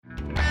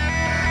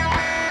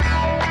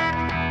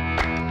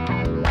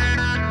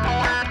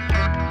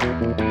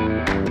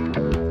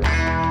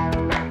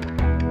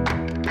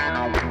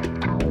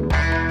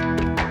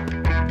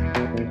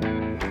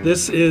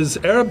This is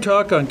Arab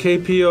Talk on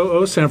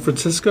KPOO San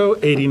Francisco,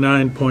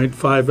 89.5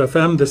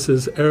 FM. This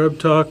is Arab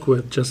Talk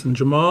with Jess and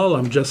Jamal.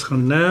 I'm Jess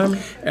Khannam.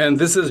 And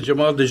this is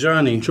Jamal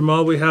Dajani.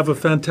 Jamal, we have a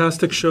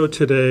fantastic show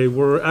today.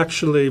 We're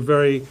actually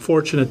very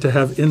fortunate to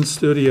have in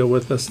studio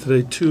with us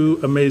today two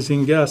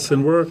amazing guests.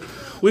 And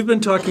we've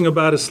been talking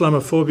about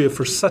Islamophobia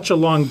for such a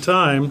long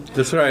time.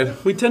 That's right.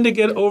 We tend to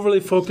get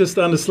overly focused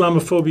on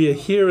Islamophobia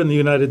here in the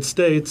United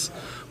States,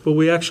 but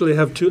we actually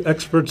have two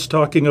experts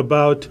talking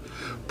about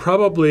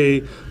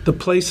probably the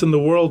place in the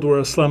world where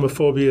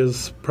Islamophobia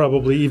is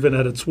probably even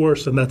at its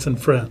worst, and that's in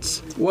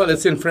France. Well,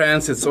 it's in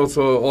France. It's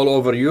also all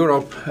over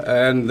Europe.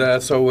 And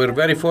so we're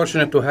very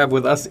fortunate to have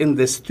with us in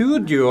the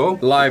studio,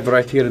 live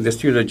right here in the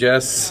studio,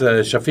 Jess,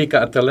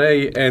 Shafika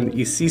Atalay, and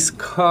Isis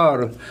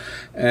Kar.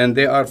 And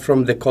they are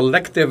from the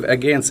Collective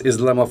Against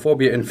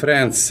Islamophobia in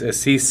France,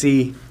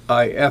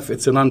 CCIF.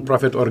 It's a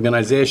non-profit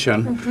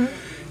organization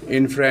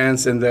in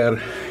France, and they're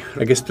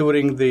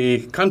touring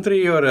the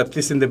country, or at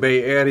least in the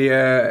Bay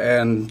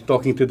Area, and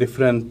talking to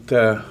different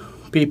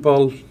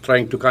people,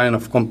 trying to kind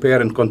of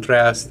compare and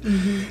contrast,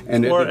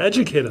 and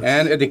educate us.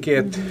 And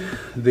educate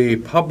the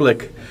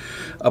public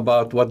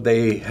about what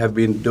they have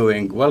been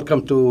doing.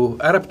 Welcome to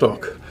Arab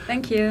Talk.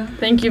 Thank you.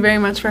 Thank you very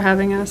much for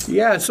having us.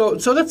 Yeah, so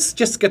let's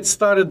just get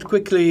started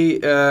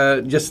quickly.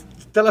 Just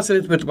tell us a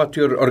little bit about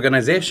your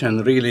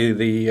organization, really,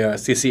 the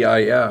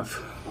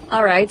CCIF.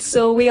 All right,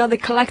 so we are the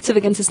Collective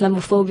Against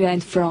Islamophobia in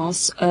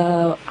France,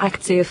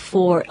 active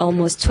for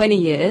almost 20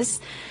 years.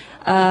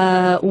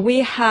 We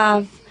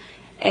have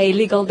a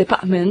legal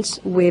department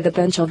with a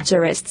bunch of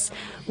jurists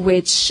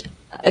which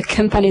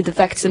accompany the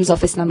victims of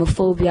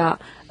Islamophobia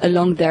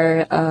along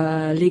their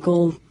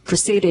legal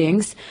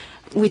proceedings.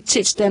 We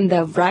teach them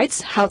their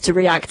rights, how to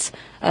react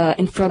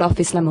in front of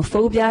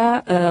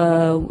Islamophobia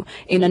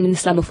in an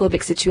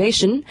Islamophobic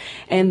situation,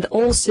 and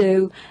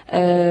also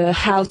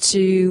how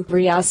to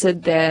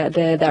reassert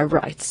their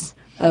rights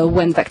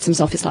when victims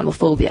of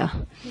Islamophobia,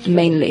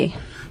 mainly.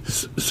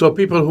 So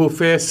people who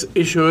face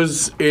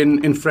issues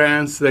in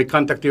France, they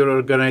contact your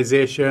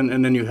organization,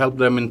 and then you help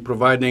them in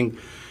providing,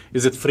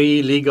 is it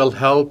free legal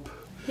help?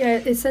 Yeah,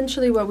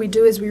 essentially what we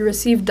do is we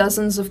receive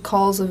dozens of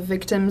calls of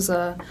victims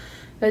a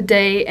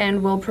day,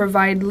 and we'll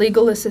provide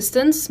legal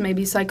assistance,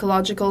 maybe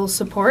psychological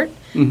support,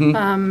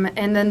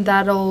 and then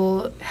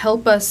that'll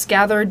help us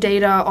gather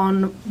data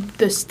on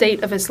the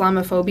state of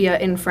Islamophobia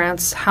in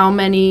France. How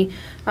many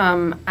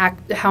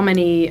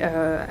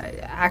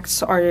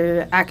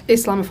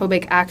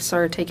Islamophobic acts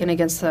are taken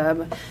against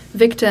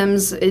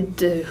victims?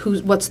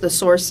 What's the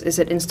source? Is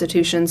it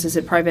institutions? Is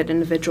it private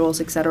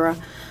individuals, etc.?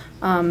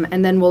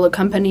 And then we'll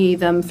accompany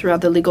them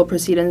throughout the legal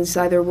proceedings.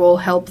 Either we'll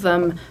help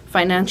them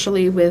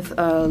financially with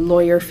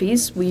lawyer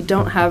fees. We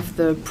don't have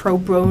the pro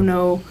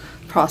bono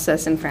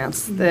process in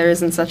France. There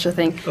isn't such a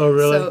thing. Oh,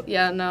 really? So,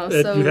 yeah, no.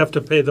 You have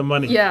to pay the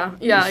money. Yeah,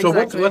 so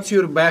exactly. what's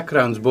your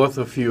backgrounds, both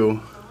of you?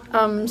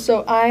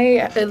 So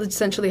I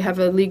essentially have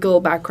a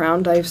legal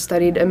background. I've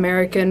studied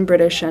American,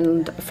 British,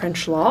 and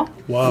French law.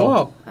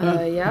 Wow.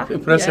 Yeah.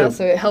 Impressive. Yeah,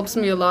 so it helps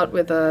me a lot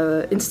with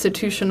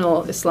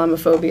institutional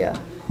Islamophobia.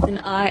 And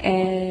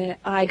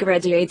I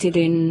graduated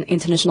in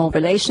international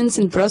relations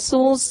in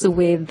Brussels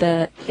with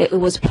it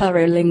was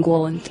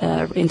plurilingual and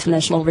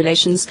international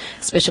relations,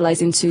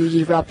 specialized into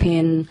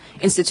European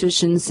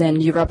institutions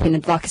and European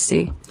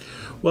advocacy.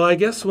 Well, I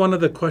guess one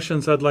of the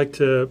questions I'd like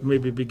to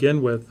maybe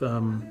begin with,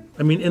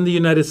 in the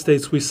United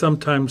States, we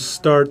sometimes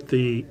start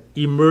the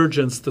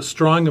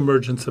strong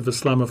emergence of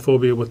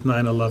Islamophobia with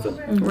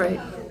 9/11. Right.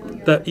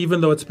 That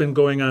even though it's been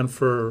going on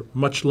for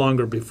much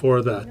longer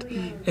before that.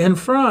 In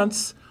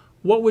France,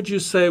 what would you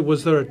say,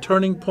 was there a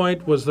turning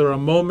point? Was there a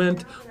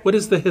moment? What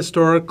is the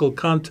historical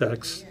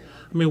context?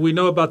 We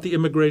know about the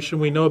immigration,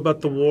 we know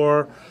about the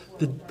war,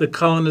 the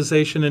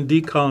colonization and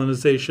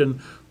decolonization,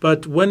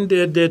 but when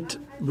did it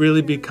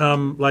really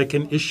become like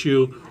an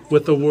issue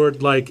with a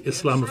word like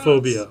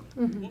Islamophobia?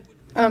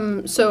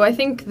 So I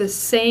think the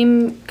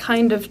same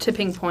kind of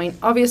tipping point,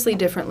 obviously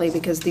differently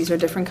because these are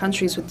different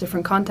countries with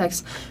different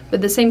contexts, but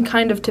the same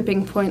kind of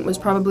tipping point was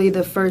probably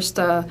the first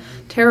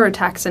terror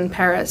attacks in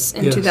Paris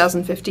in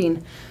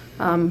 2015.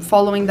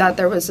 Following that,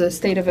 there was a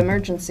state of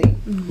emergency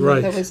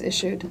that was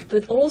issued.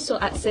 But also,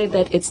 I'd say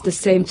that it's the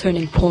same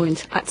turning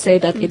point. I'd say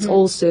that it's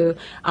also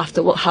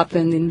after what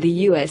happened in the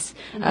U.S.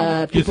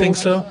 You think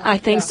so? I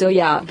think so,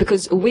 yeah,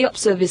 because we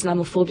observe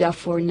Islamophobia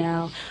for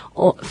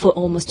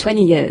almost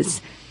 20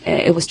 years.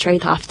 It was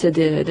straight after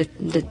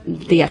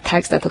the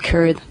attacks that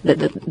occurred,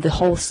 the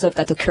whole stuff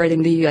that occurred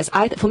in the U.S.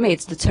 For me,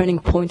 it's the turning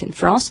point in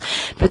France,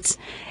 but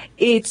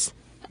it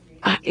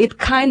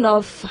kind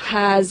of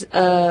has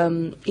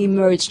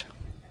emerged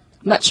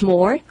much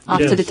more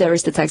after the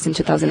terrorist attacks in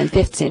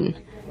 2015.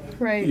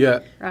 Right. Yeah.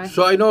 Right.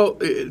 So I know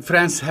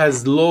France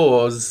has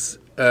laws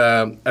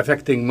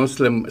affecting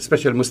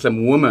especially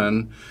Muslim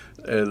women,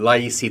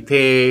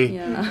 laïcité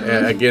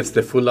against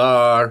the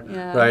foulard,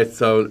 right?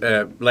 So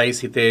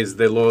laïcité is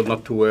the law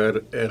not to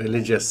wear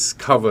religious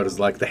covers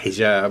like the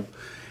hijab.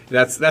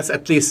 That's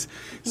at least.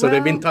 So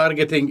they've been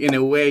targeting in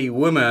a way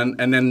women,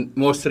 and then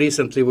most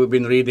recently we've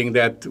been reading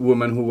that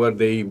women who were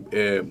the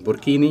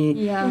burkini,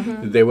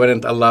 they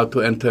weren't allowed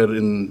to enter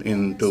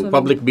into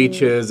public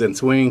beaches and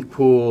swimming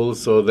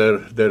pools. So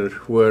there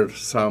were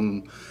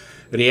some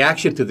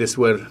reaction to this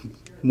where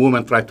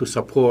women try to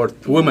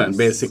support women,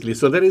 basically.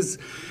 So there is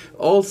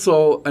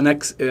also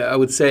I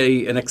would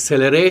say an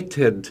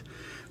accelerated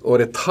or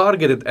a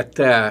targeted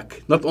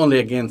attack, not only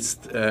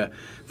against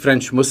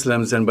French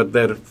Muslims, but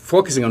they're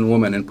focusing on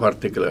women in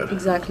particular.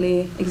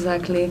 Exactly.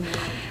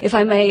 If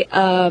I may,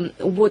 a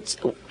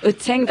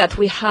thing that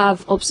we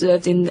have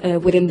observed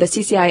within the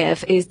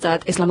CCIF is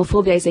that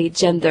Islamophobia is a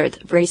gendered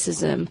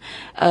racism.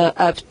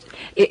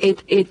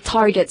 It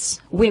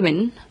targets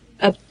women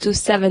up to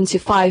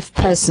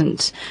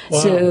 75%. Wow.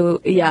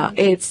 So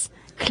it's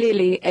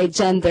clearly a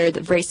gendered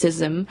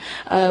racism.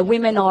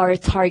 Women are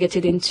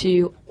targeted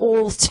into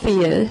all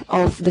spheres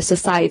of the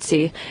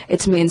society.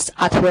 It means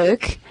at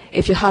work,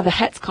 if you have a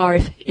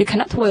headscarf, you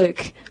cannot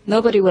work.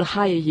 Nobody will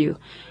hire you.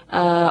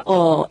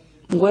 Or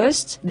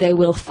worst, they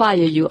will fire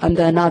you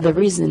under another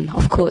reason,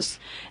 of course.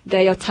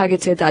 They are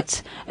targeted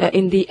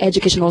in the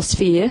educational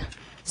sphere.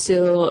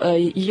 So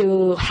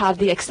you have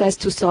the access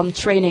to some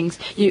trainings.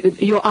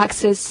 Your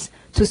access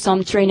to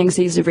some trainings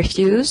is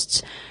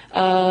refused.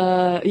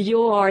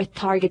 You are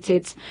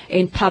targeted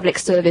in public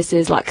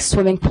services like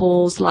swimming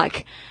pools,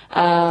 like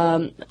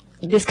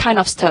this kind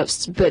of stuff.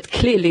 But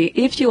clearly,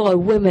 if you are a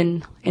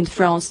woman in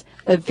France,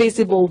 a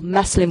visible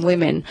Muslim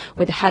woman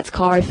with a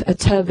headscarf, a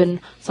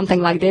turban,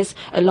 something like this,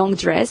 a long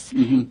dress,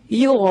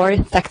 you are a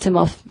victim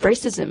of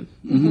racism.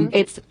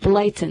 It's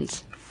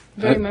blatant.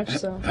 Very much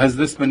so. Has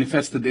this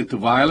manifested into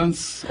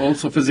violence,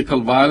 also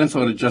physical violence,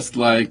 or just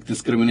like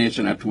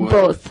discrimination at work?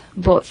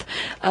 Both.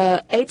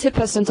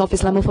 80% of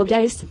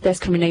Islamophobia is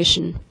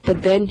discrimination,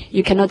 but then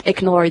you cannot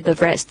ignore the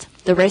rest.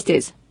 The rest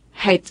is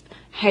hate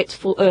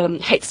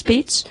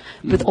speech,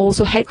 but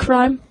also hate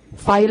crime,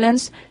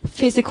 violence,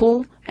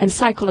 physical and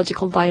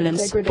psychological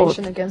violence.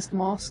 Degradation against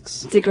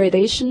mosques.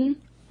 Degradation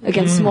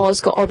against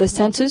mosques or other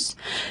centers.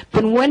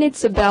 But when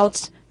it's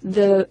about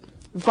the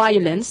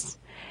violence,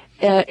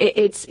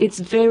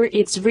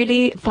 it's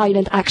really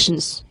violent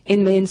actions. It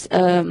means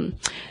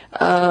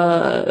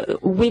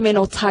women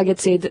are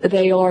targeted.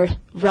 They are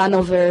run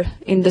over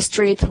in the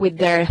street with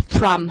their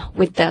pram,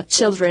 with their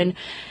children.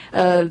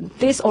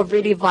 These are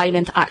really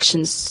violent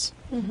actions.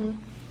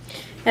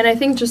 And I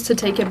think just to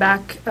take it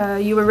back,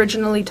 you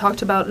originally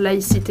talked about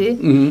laïcité,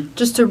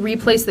 just to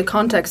replace the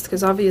context,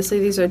 because obviously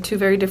these are two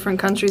very different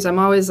countries. I'm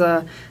always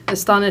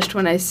astonished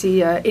when I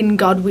see "In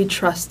God We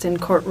Trust" in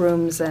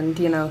courtrooms, and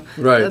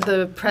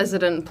the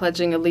president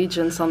pledging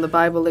allegiance on the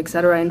Bible,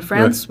 etc. In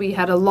France, we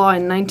had a law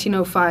in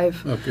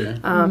 1905,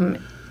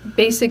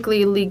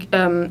 basically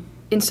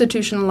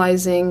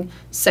institutionalizing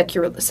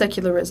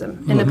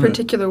secularism in a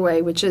particular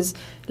way, which is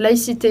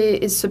laïcité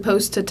is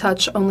supposed to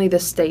touch only the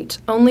state.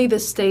 Only the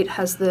state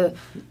has the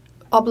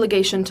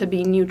obligation to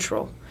be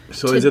neutral.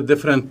 So is it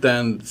different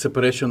than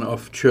separation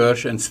of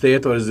church and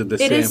state, or is it the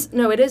same?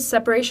 It is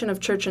separation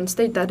of church and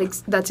state.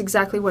 That's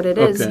exactly what it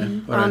is.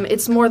 Right.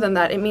 It's more than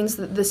that. It means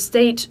that the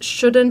state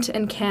shouldn't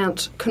and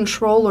can't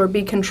control or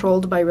be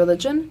controlled by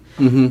religion.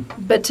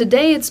 But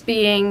today it's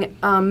being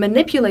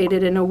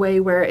manipulated in a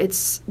way where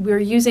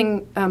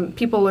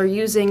people are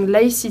using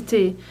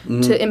laïcité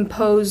to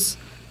impose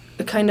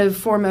a kind of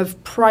form of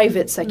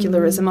private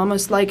secularism,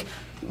 almost like,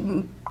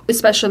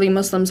 especially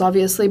Muslims,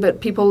 obviously, but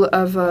people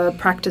of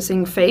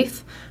practicing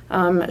faith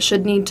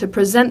should need to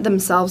present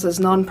themselves as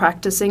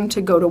non-practicing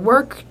to go to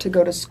work, to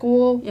go to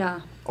school,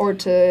 or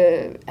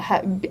to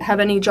have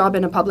any job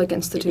in a public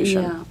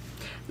institution.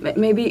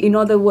 Maybe in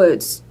other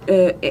words,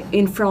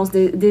 in France,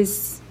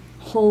 this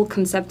whole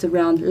concept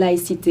around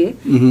laïcité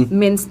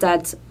means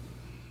that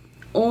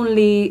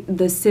only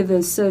the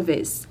civil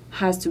service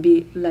has to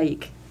be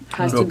laïc,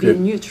 has to be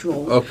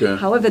neutral.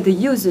 However, the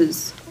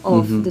users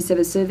of the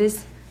civil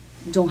service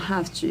don't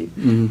have to.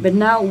 But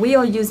now we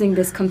are using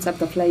this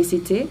concept of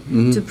laïcité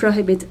to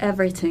prohibit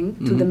everything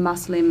to the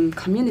Muslim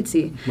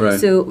community.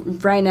 So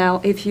right now,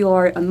 if you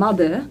are a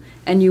mother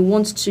and you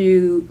want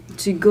to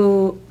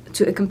go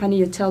to accompany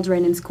your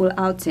children in school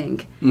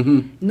outing,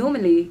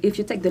 normally, if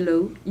you take the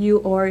law,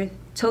 you are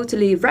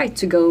totally right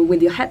to go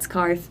with your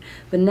headscarf.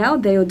 But now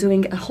they are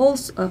doing a whole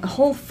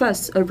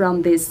fuss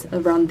around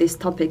this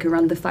topic,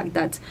 around the fact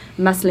that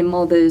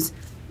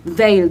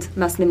veiled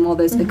Muslim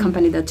mothers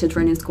accompany their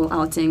children in school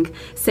outing,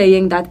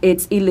 saying that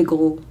it's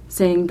illegal,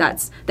 saying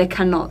that they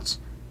cannot.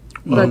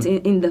 But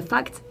in the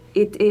fact,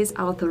 it is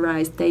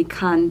authorized. They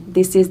can.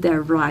 This is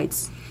their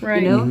rights.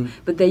 Right.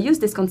 But they use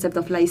this concept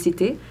of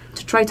laïcité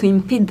to try to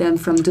impede them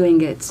from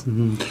doing it.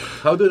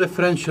 How do the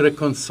French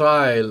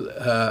reconcile?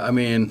 I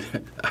mean,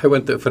 I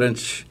went to a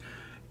French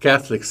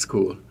Catholic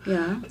school,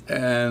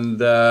 and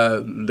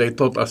they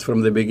taught us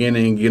from the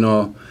beginning,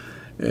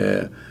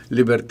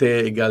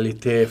 liberté,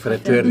 égalité,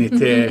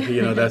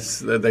 fraternité, that's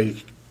the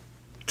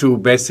two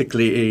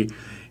basically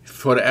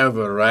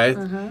forever, right?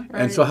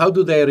 And so how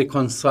do they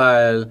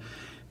reconcile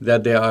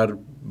that they are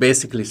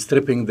basically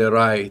stripping the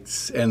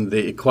rights and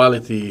the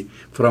equality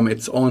from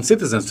its own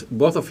citizens.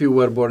 Both of you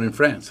were born in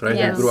France, right?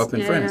 Yes. You grew up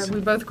in France. Yeah,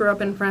 we both grew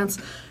up in France.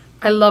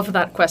 I love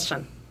that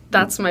question.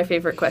 That's my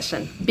favorite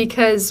question.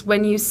 Because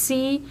when you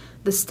see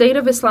the state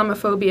of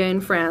Islamophobia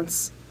in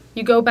France,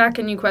 you go back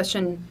and you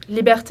question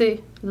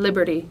liberté,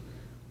 liberty.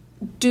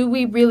 Do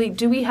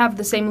we have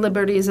the same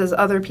liberties as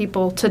other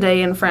people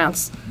today in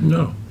France?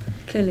 No.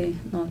 Clearly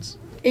not.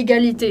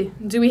 Égalité.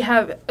 Do we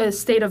have a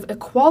state of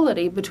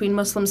equality between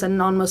Muslims and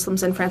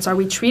non-Muslims in France? Are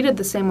we treated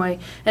the same way?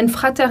 And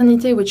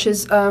fraternité, which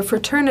is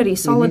fraternity,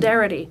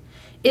 solidarity.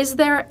 Is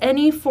there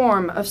any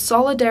form of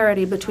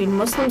solidarity between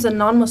Muslims and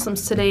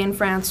non-Muslims today in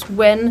France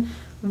when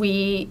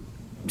we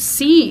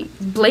see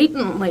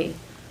blatantly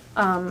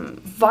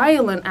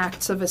violent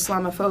acts of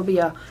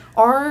Islamophobia?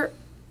 Are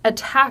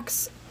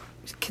attacks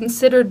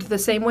considered the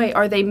same way?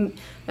 Are they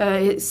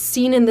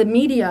seen in the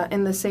media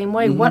in the same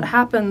way? What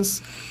happens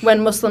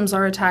when Muslims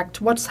are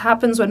attacked? What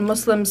happens when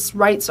Muslims'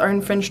 rights are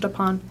infringed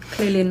upon?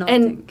 Clearly nothing.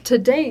 And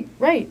today,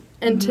 right,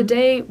 and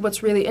today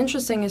what's really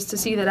interesting is to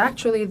see that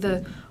actually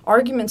the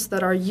arguments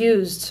that are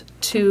used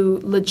to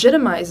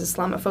legitimize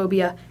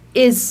Islamophobia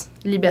is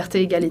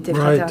liberté, égalité,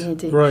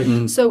 fraternité.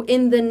 Right. So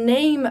in the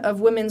name of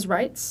women's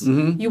rights,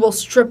 you will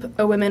strip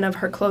a woman of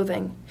her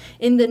clothing.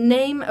 In the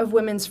name of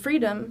women's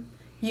freedom,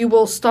 you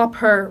will stop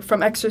her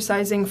from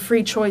exercising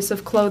free choice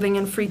of clothing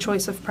and free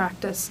choice of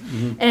practice.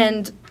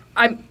 And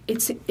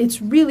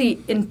it's really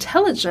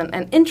intelligent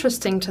and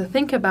interesting to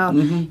think about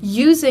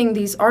using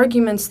these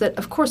arguments that,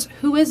 of course,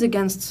 who is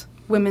against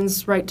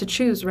women's right to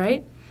choose,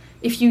 right?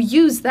 If you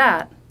use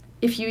that,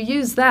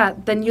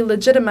 then you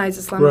legitimize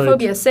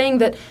Islamophobia, saying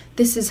that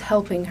this is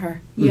helping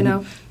her. You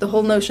know, the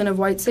whole notion of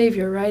white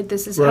savior, right?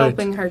 This is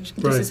helping her.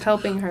 This is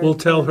helping her. We'll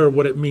tell her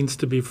what it means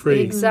to be free.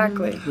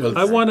 Exactly. Well,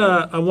 I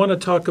wanna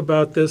talk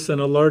about this in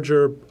a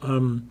larger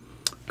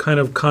kind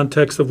of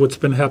context of what's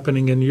been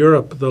happening in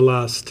Europe the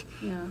last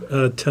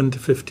 10 to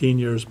 15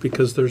 years,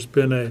 because there's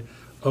been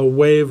a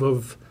wave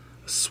of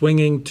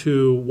swinging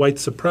to white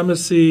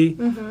supremacy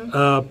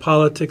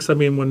politics. I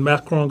mean, when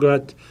Macron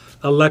got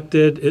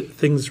elected,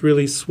 things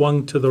really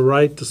swung to the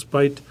right,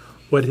 despite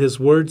what his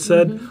word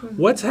said.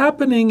 What's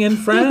happening in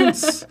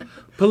France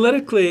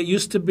politically? It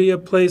used to be a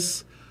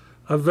place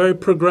of very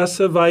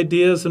progressive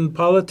ideas and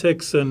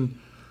politics, and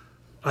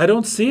I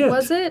don't see it.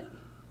 Was it?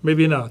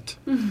 Maybe not.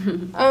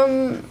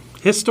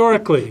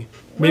 Historically,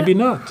 maybe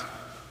not.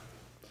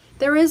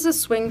 There is a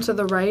swing to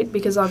the right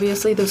because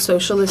obviously the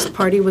Socialist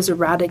Party was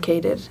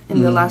eradicated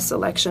in the last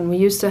election. We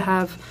used to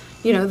have,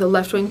 the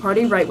left-wing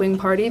party, right-wing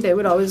party. They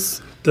would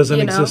always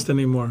Doesn't exist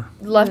anymore.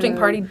 Left-wing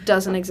party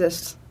doesn't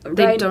exist.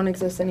 They Right. don't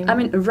exist anymore. I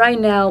mean, right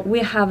now we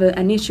have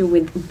an issue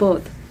with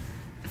both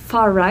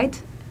far right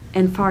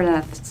and far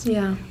left.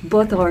 yeah.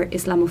 Both are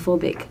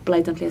Islamophobic,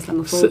 blatantly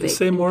Islamophobic.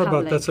 Say more in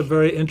about public. that's a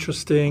very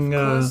interesting.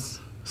 course.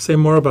 Say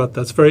more about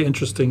that. It's a very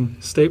interesting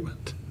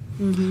statement.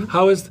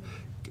 How is?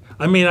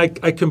 I mean,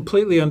 I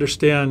completely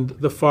understand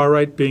the far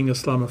right being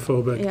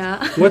Islamophobic.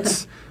 Yeah.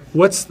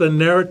 What's the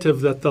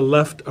narrative that the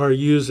left are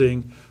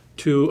using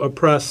to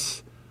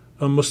oppress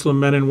Muslim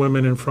men and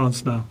women in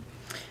France now?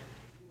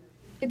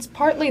 It's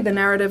partly the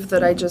narrative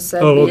that I just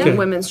said, Oh, the okay.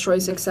 women's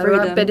choice, etc.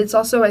 Freedom. But it's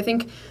also, I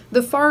think,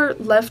 the far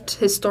left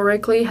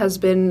historically has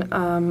been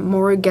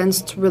more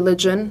against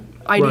religion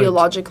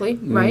ideologically,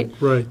 right?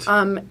 Right.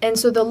 And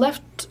so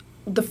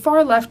the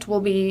far left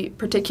will be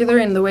particular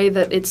in the way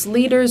that its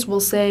leaders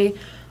will say,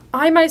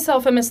 I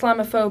myself am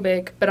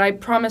Islamophobic, but I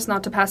promise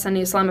not to pass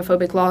any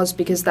Islamophobic laws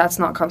because that's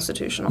not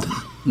constitutional,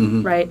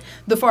 right?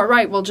 The far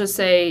right will just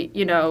say,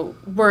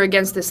 we're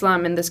against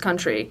Islam in this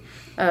country.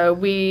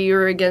 We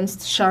are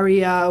against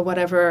Sharia,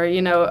 whatever,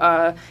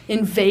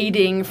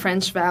 invading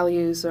French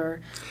values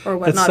or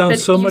whatnot. It sounds But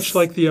so you much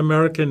like the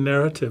American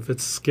narrative.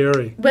 It's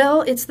scary.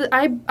 Well,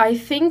 I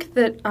think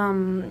that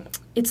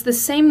it's the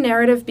same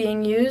narrative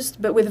being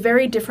used, but with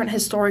very different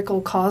historical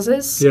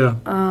causes. Yeah.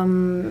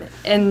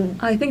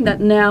 And I think that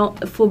now,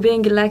 for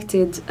being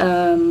elected,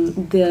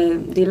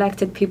 the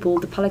elected people,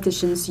 the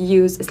politicians,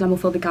 use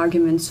Islamophobic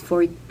arguments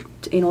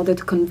in order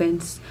to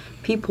convince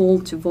people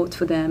to vote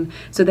for them.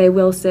 So they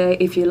will say,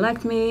 if you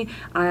elect me,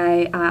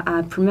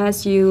 I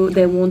promise you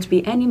there won't be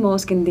any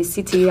mosque in this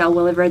city. I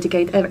will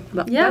eradicate every...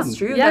 Well, Yeah. That's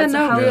true. Yeah, That's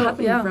no, how it real-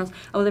 happened yeah. in France.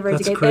 I will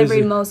eradicate crazy.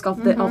 every mosque of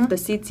the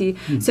city.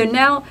 So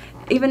now,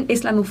 even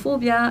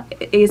Islamophobia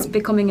is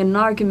becoming an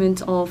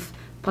argument of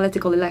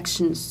political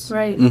elections.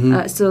 right.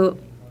 So,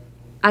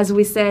 as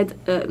we said,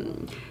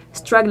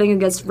 struggling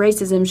against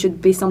racism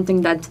should be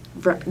something that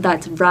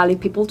rally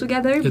people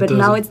together. It But now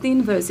doesn't. it's the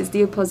inverse. It's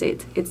the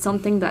opposite. It's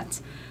something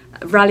that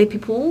rally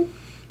people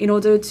in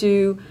order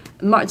to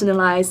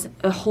marginalize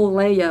a whole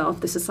layer of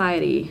the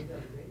society.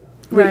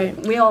 Right.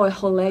 We are a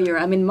whole layer.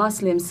 I mean,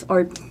 Muslims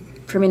are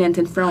prominent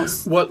in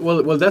France.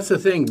 Well, that's the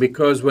thing,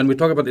 because when we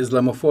talk about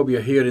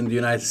Islamophobia here in the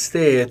United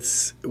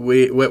States,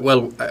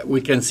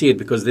 we can see it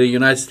because the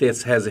United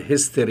States has a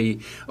history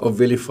of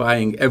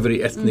vilifying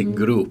every ethnic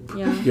group.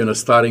 Yeah.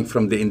 Starting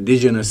from the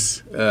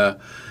indigenous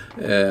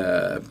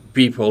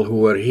people who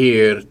were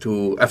here,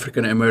 to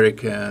African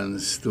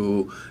Americans,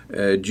 to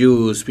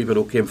Jews, people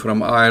who came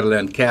from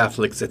Ireland,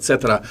 Catholics,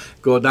 etc.,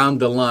 go down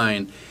the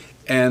line.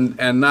 And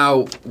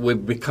now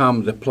we've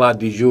become the plat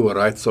du jour,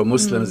 right? So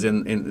Muslims,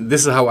 in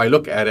this is how I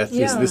look at it,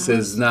 this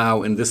is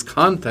now in this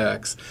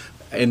context.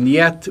 And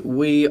yet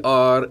we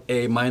are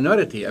a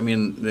minority. I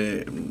mean,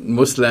 the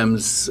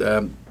Muslims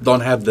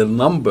don't have the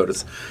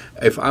numbers.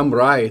 If I'm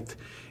right,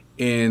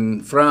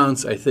 in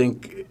France, I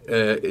think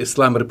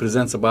Islam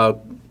represents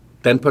about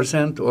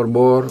 10% or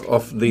more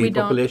of the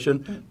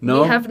population.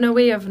 No, we have no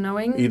way of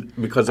knowing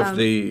because of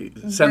the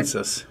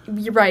census.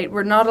 You're right.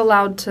 We're not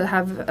allowed to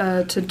have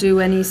to do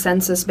any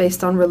census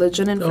based on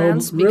religion in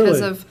France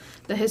because of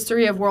the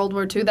history of World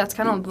War II. That's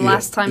kind of the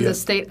last time the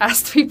state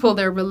asked people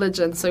their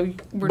religion. So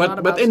we're not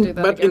about to do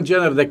that. But in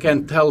general, they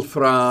can tell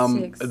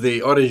from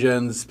the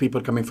origins,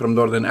 people coming from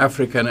Northern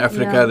Africa and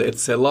Africa,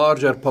 it's a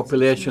larger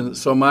population.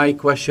 So my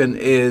question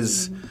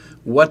is,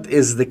 what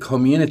is the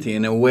community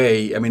in a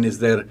way? I mean, is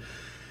there,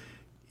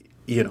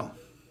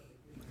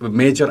 a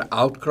major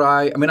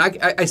outcry? I mean,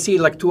 I see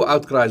like two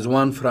outcries.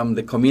 One from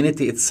the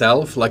community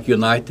itself, like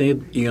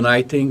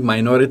uniting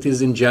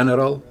minorities in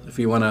general, if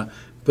you want to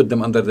put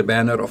them under the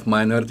banner of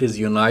minorities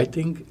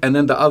uniting. And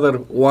then the other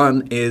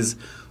one is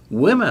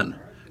women,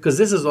 because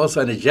this is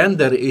also a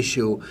gender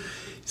issue.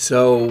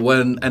 So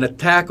when an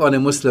attack on a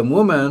Muslim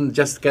woman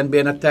just can be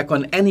an attack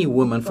on any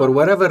woman for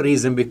whatever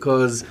reason,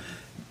 because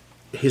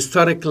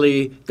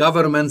historically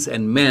governments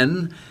and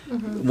men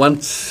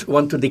want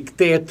to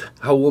dictate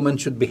how women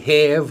should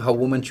behave, how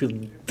women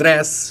should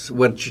dress,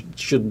 where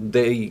should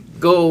they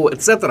go,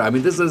 etc. I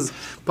mean, this is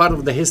part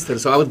of the history.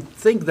 So I would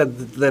think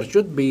that there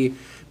should be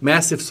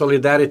massive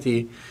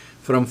solidarity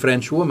from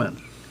French women.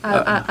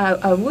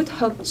 I would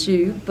hope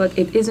to, but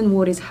it isn't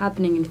what is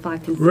happening, in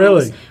fact, in France.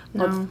 Really?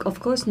 No. Of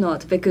course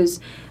not, because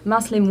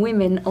Muslim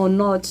women are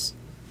not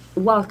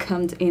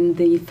welcomed in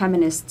the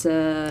feminist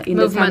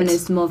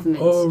movement.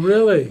 Oh,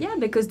 really? Yeah,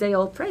 because they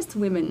oppressed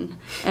women,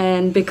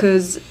 and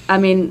because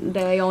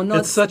they are not.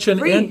 It's such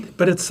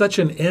it's such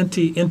an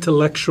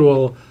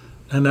anti-intellectual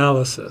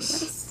analysis.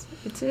 Yes,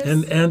 it is.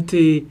 An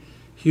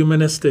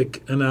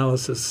anti-humanistic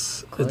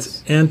analysis.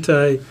 It's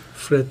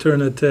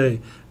anti-fraternité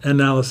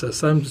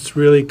analysis. I'm just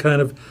really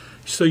kind of.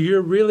 So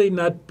you're really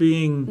not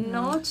being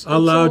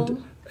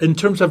allowed. In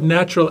terms of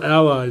natural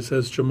allies,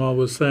 as Jamal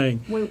was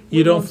saying,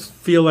 you don't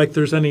feel like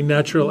there's any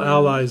natural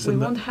allies in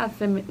that.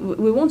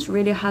 We won't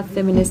really have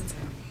feminist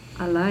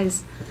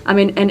allies. I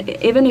mean, and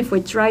even if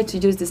we try to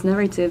use this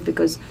narrative,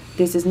 because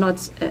this is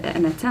not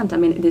an attempt, I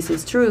mean, this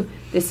is true,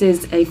 this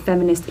is a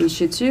feminist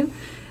issue too,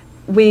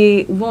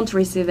 we won't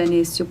receive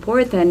any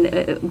support, and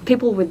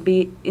people would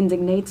be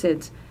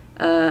indignated.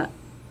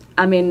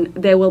 I mean,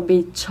 they will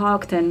be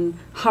shocked and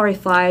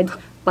horrified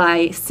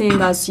by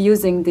seeing us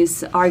using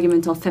this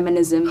argument of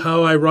feminism.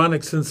 How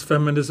ironic, since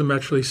feminism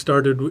actually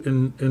started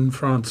in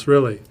France,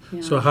 really.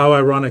 Yeah. So how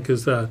ironic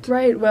is that?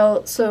 Right,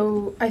 well,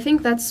 so I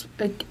think that's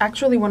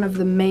actually one of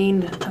the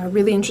main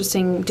really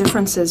interesting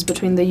differences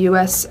between the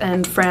US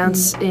and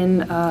France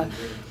in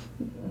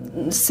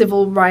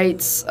civil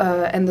rights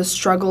and the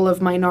struggle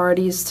of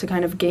minorities to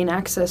kind of gain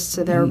access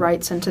to their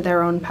rights and to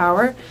their own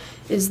power,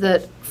 is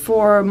that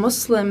for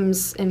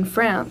Muslims in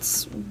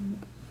France,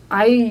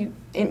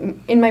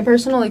 in my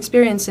personal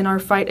experience in our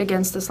fight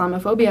against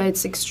Islamophobia,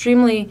 it's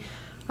extremely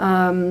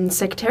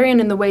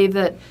sectarian in the way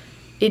that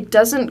it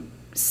doesn't,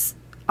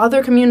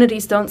 other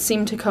communities don't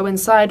seem to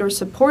coincide or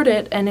support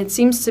it, and it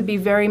seems to be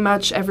very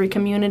much every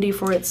community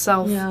for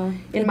itself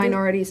in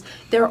minorities.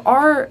 There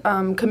are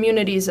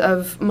communities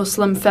of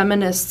Muslim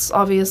feminists,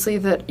 obviously,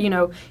 that,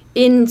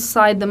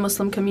 inside the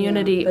Muslim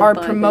community are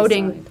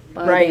promoting,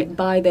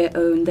 by their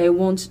own. They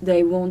won't.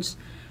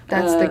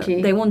 That's the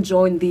key. They won't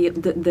join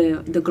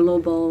the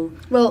global.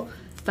 Well,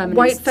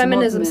 white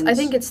feminism. Movement. I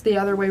think it's the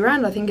other way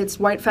around. I think it's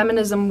white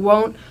feminism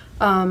won't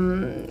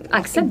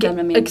accept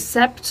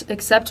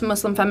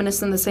Muslim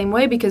feminists in the same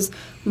way, because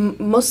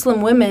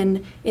Muslim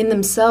women in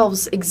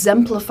themselves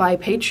exemplify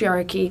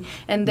patriarchy,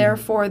 and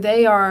therefore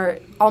they are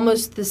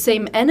almost the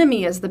same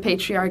enemy as the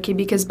patriarchy,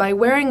 because by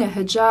wearing a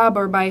hijab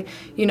or by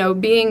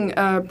being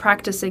a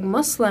practicing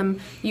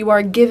Muslim, you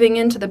are giving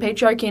into the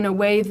patriarchy in a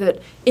way that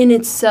in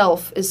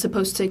itself is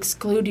supposed to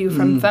exclude you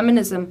from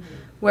feminism,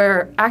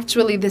 where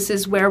actually this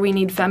is where we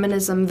need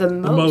feminism the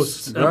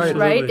most.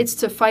 Right? It's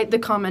to fight the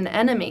common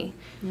enemy.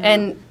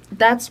 And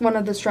that's one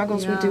of the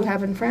struggles we do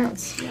have in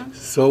France.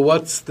 So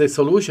what's the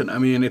solution? I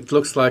mean, it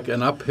looks like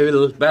an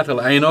uphill battle.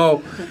 I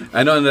know,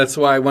 and that's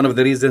why one of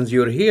the reasons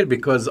you're here,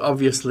 because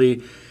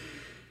obviously,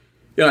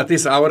 at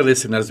least our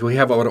listeners, we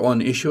have our own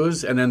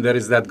issues, and then there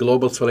is that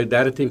global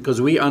solidarity,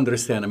 because we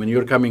understand. I mean,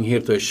 you're coming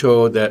here to a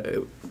show that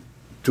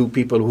to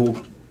people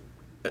who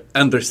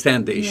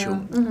understand the issue.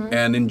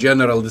 And in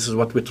general, this is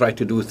what we try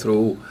to do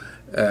through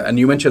and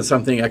you mentioned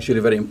something actually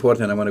very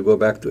important. I want to go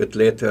back to it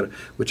later,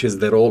 which is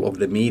the role of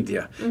the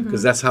media,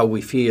 because that's how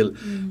we feel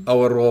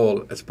our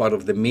role as part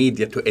of the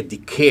media to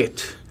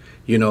educate,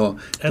 to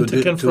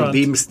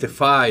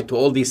demystify, to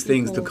all these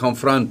things, to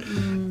confront.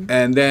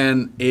 And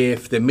then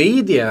if the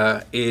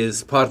media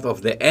is part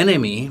of the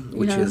enemy,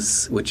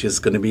 which is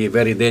going to be a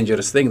very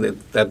dangerous thing,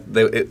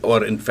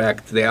 or in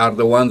fact they are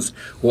the ones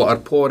who are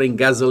pouring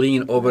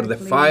gasoline over the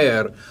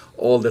fire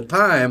all the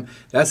time,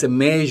 that's a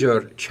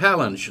major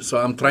challenge. So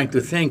I'm trying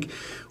to think,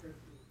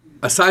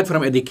 aside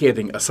from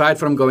educating, aside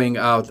from going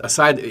out,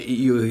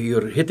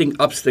 you're hitting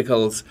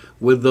obstacles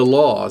with the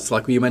laws.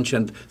 Like you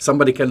mentioned,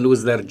 somebody can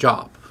lose their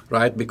job,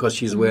 right, because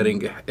she's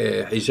wearing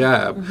a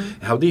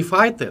hijab. How do you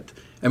fight it?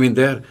 I mean,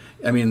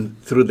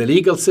 through the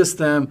legal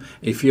system,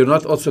 if you're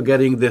not also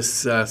getting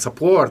this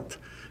support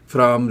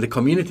from the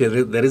community,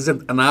 there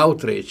isn't an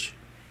outreach.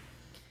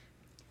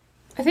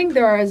 I think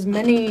there are as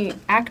many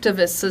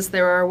activists as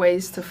there are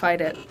ways to fight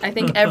it. I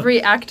think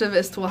every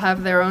activist will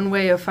have their own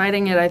way of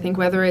fighting it. I think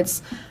whether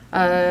it's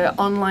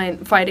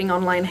fighting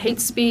online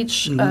hate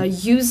speech,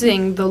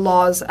 using the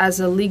laws as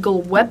a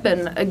legal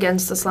weapon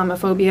against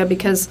Islamophobia,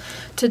 because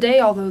today,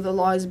 although the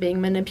law is being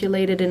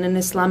manipulated in an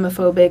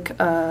Islamophobic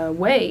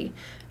way,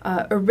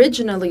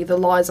 originally the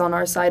law is on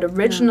our side.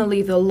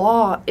 Originally the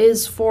law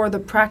is for the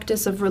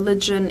practice of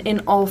religion in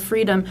all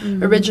freedom.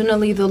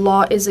 Originally the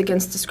law is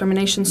against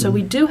discrimination. So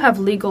we do have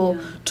legal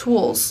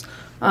tools.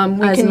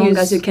 As long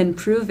as you can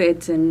prove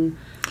it. And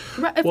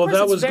right, well,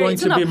 that was going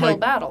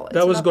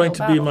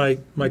to be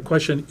my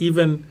question.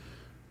 Even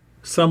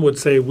some would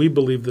say, we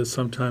believe this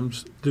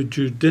sometimes, the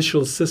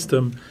judicial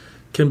system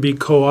can be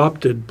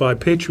co-opted by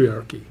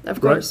patriarchy.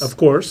 Of course. Right? Of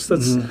course.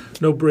 That's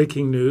no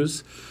breaking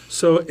news.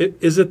 So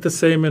is it the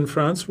same in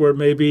France, where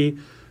maybe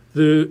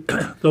the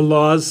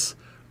laws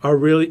are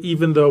really,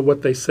 even though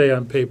what they say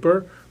on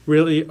paper,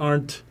 really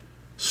aren't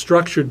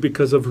structured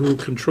because of who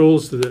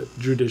controls the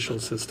judicial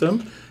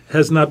system,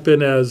 has not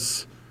been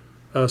as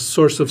a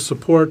source of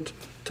support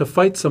to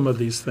fight some of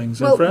these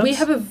things in France? We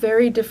have a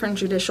very different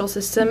judicial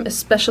system,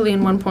 especially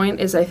in one point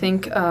is, I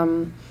think,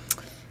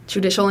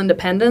 judicial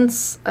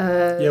independence.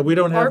 We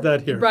don't have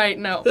that here. Right,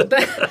 no.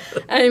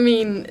 I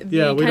mean,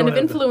 the kind of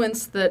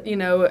influence that,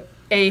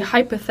 a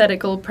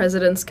hypothetical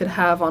presidents could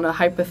have on a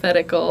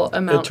hypothetical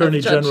amount Attorney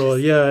of judges.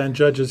 General, and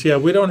judges.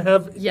 We don't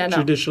have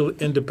judicial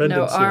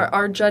independence here.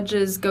 Our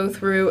judges go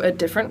through a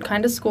different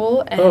kind of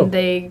school, and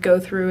they go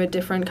through a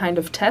different kind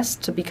of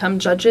test to become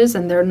judges,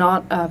 and they're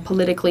not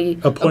politically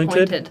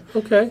appointed.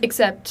 Okay.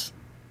 Except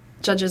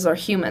judges are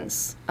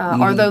humans.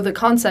 Although the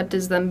concept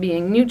is them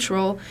being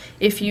neutral,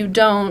 if you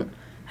don't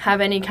have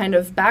any kind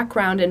of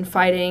background in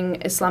fighting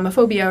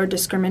Islamophobia or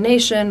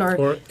discrimination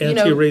or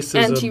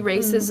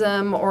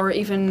anti-racism, or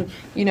even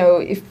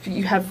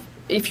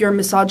if you're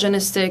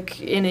misogynistic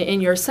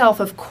in yourself,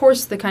 of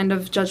course the kind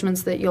of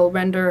judgments that you'll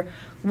render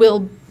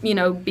will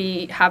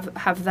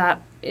have that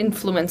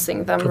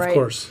influencing them, right? Of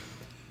course.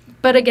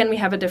 But again, we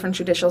have a different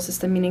judicial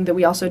system, meaning that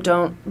we also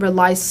don't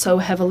rely so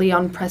heavily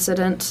on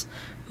precedent.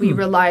 We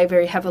rely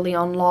very heavily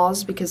on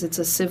laws because it's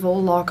a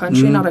civil law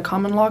country, not a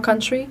common law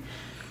country.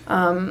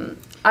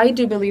 I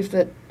do believe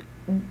that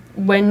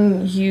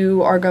when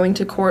you are going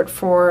to court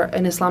for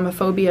an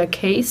Islamophobia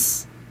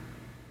case,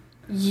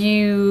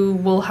 you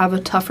will have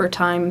a tougher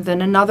time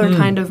than another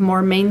kind of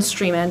more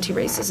mainstream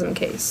anti-racism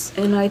case.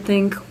 And I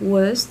think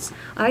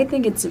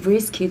it's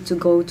risky to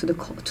go to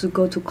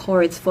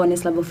court for an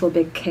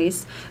Islamophobic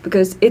case,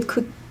 because it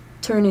could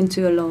turn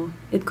into a law.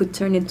 It could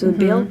turn into a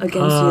bill against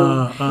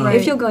you. Right.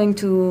 If you're going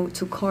to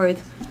court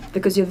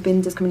because you've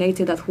been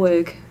discriminated at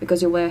work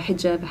because you wear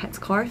hijab, a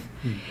headscarf,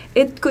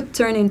 it could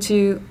turn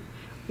into,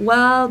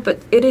 but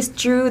it is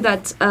true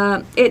that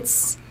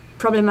it's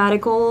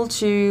problematical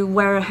to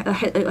wear a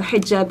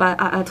hijab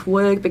at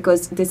work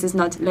because this is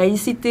not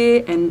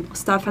laicity and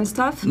stuff.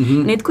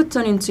 And it could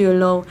turn into a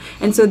law.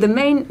 And so the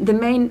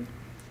main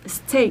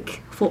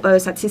stake for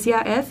us at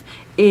CCIF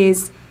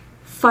is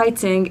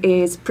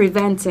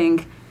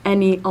preventing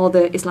any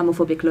other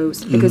Islamophobic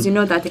laws, because you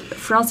know that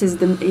France is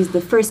the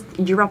first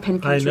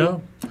European country. I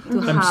know. To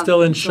I'm have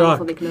still in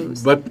shock.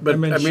 laws. But I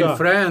mean,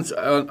 France,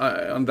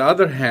 on the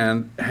other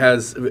hand,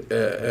 has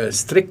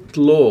strict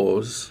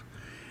laws.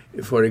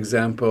 For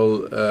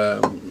example,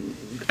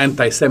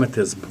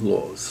 anti-Semitism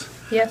laws.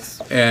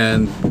 Yes.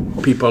 And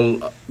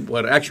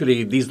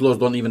actually, these laws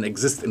don't even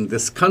exist in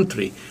this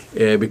country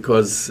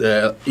because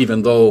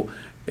even though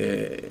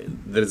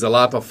there is a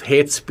lot of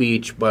hate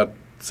speech, but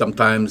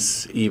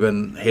sometimes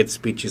even hate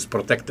speech is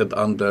protected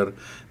under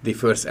the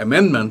First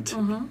Amendment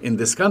in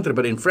this country.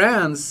 But in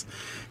France,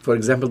 for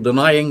example,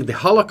 denying the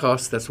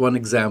Holocaust, that's one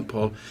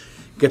example,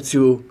 gets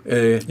you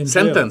a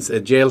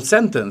jail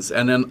sentence,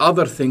 and then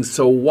other things.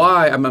 So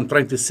why, I'm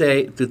trying to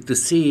say, to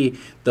see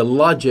the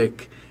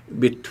logic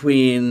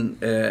between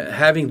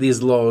having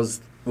these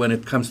laws when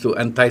it comes to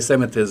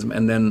anti-Semitism,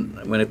 and then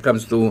when it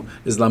comes to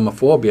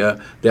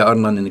Islamophobia, they are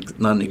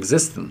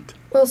non-existent.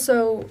 Well,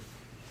 so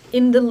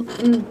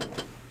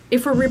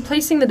if we're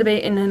replacing the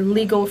debate in a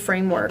legal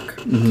framework,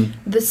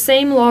 the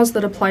same laws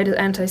that apply to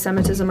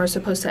anti-Semitism are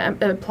supposed to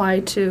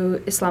apply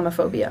to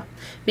Islamophobia,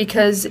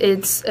 because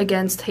it's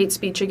against hate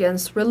speech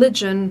against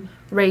religion,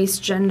 race,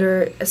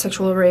 gender,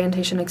 sexual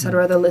orientation,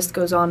 etc. The list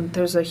goes on.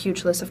 There's a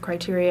huge list of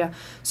criteria.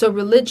 So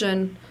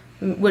religion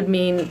would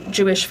mean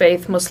Jewish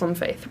faith, Muslim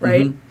faith,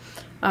 right?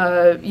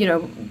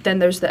 Then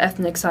there's the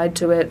ethnic side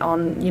to it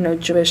on,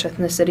 Jewish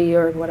ethnicity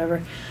or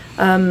whatever.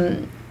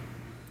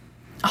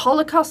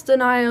 Holocaust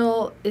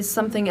denial is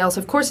something else.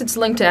 Of course, it's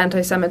linked to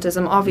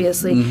anti-Semitism,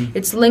 obviously. Mm-hmm.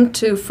 It's linked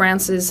to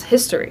France's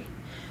history.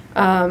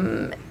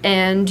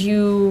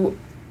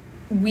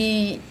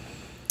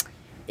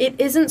 It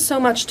isn't so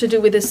much to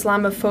do with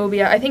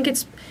Islamophobia. I think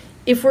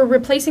if we're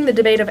replacing the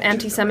debate of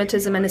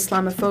anti-Semitism and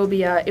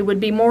Islamophobia, it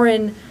would be more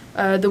in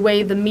the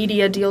way the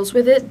media deals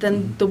with it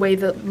than the way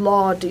the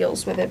law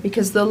deals with it.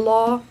 Because the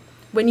law,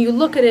 when you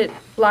look at it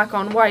black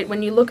on white,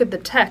 when you look at the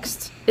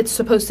text, it's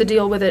supposed to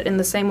deal with it in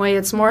the same way.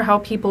 It's more how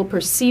people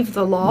perceive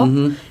the law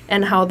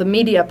and how the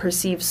media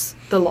perceives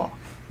the law.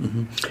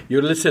 Mm-hmm.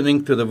 You're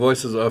listening to the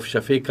voices of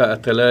Shafika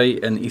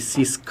Atalay and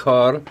Isis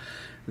Kar.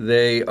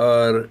 They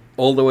are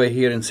all the way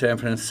here in San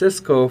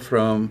Francisco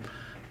from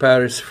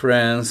Paris,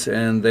 France,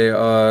 and they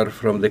are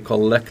from the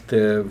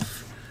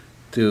collective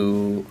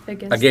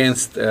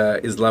against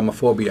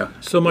Islamophobia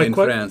in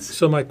France.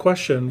 So my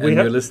question... And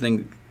you're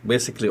listening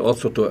basically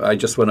also to... I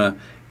just want to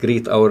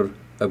greet our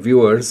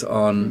viewers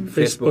on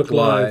Facebook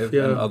Live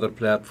and other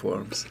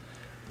platforms.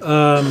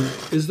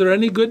 Is there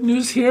any good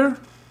news here?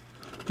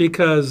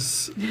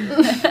 Because,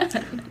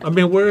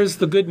 where is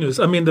the good news?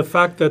 The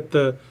fact that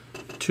the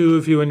two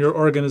of you and your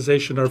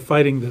organization are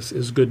fighting this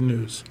is good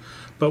news.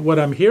 But what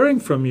I'm hearing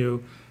from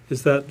you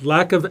is that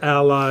lack of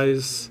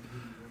allies,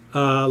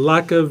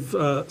 lack of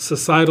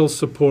societal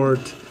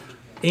support,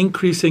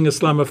 increasing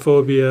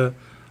Islamophobia,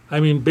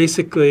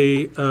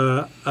 basically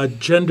a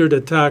gendered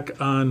attack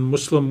on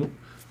Muslim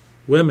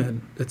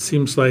women. It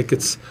seems like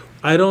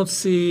I don't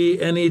see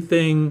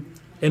anything,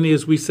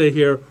 as we say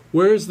here,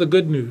 where's the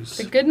good news?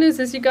 The good news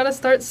is you got to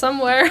start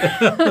somewhere.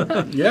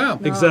 Yeah, no,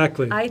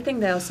 exactly. I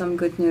think there are some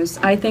good news.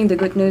 I think the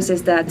good news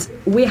is that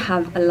we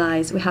have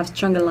allies. We have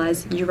strong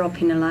allies,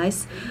 European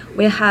allies.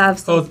 We have...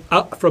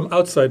 from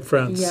outside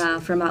France. Yeah,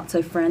 from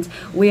outside France.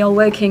 We are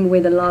working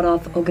with a lot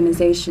of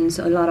organizations,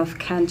 a lot of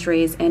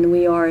countries, and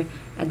we are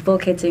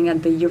advocating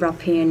at the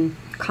European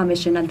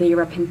Commission, at the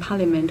European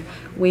Parliament.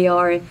 We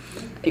are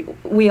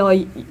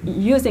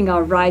using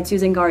our rights,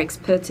 using our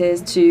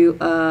expertise to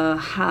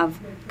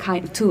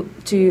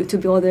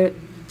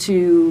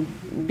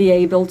be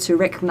able to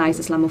recognize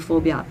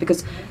Islamophobia,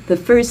 because the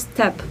first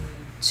step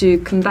to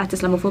combat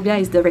Islamophobia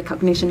is the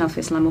recognition of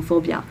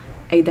Islamophobia,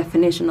 a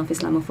definition of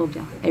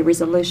Islamophobia, a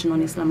resolution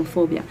on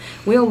Islamophobia.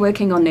 We are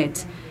working on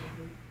it.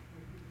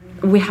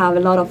 We have a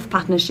lot of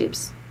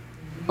partnerships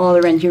all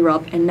around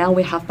Europe, and now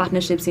we have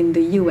partnerships in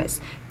the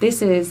US.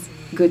 This is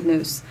good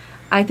news.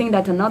 I think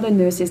that another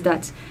news is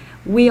that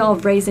we are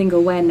raising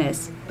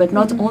awareness, but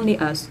not only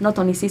us, not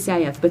only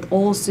CCIF, but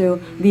also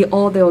the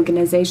other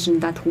organizations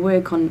that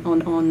work on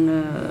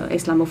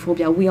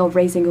Islamophobia. We are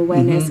raising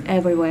awareness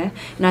everywhere,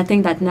 and I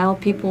think that now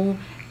people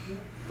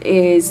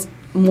is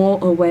more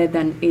aware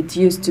than it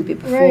used to be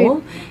before,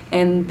 right.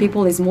 And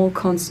people is more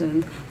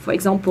concerned. For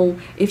example,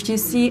 if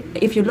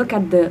you look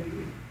at the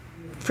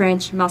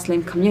French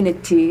Muslim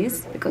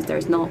communities, because there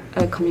is not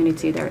a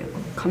community, there are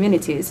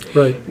communities,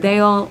 right. They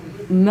are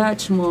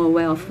much more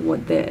aware of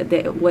what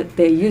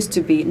they used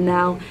to be.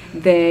 Now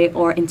they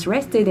are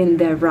interested in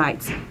their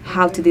rights,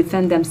 how to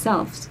defend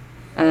themselves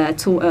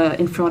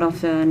in front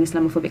of an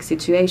Islamophobic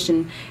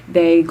situation.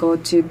 They go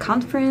to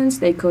conference,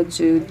 they go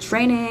to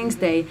trainings,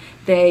 they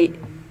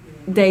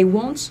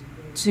want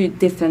to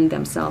defend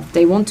themselves.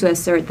 They want to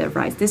assert their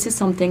rights. This is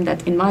something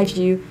that, in my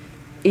view,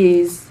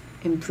 is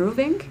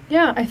improving.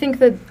 Yeah, I think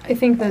that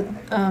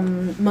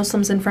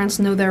Muslims in France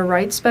know their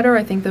rights better.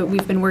 I think that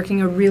we've been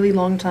working a really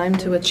long time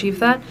to achieve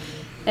that.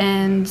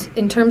 And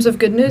in terms of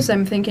good news,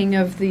 I'm thinking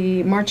of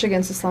the March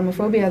Against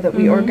Islamophobia that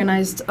we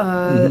organized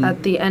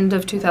at the end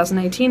of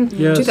 2019,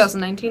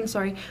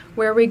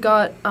 where we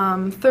got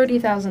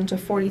 30,000 to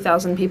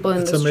 40,000 people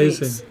in the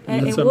streets.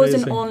 And it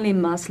wasn't only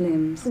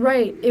Muslims.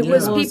 Right. It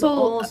was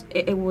people.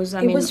 It was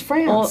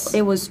France.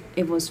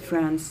 It was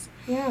France.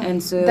 Yeah.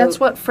 And so that's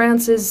what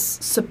France is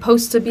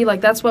supposed to be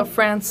like. That's what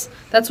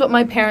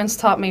my parents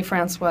taught me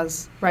France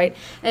was, right?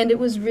 And it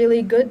was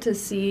really good to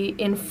see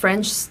in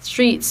French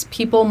streets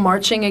people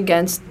marching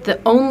against,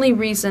 the only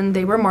reason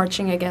they were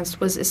marching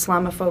against was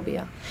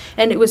Islamophobia.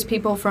 And it was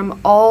people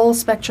from all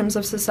spectrums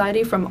of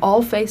society, from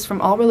all faiths, from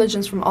all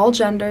religions, from all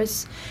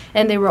genders,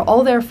 and they were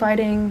all there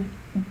fighting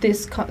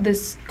this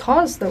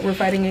cause that we're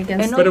fighting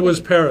against. But it was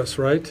Paris,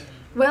 right?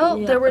 Well,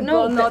 yeah. there were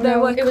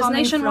it was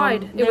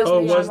nationwide. They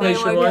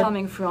were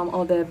coming from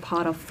other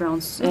part of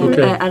France.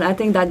 And I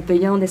think that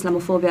beyond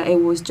Islamophobia, it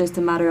was just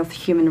a matter of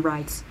human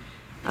rights.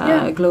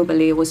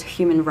 Globally, it was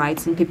human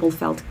rights, and people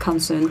felt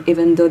concerned,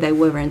 even though they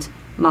weren't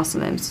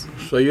Muslims.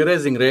 So you're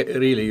raising,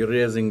 you're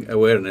raising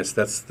awareness.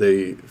 That's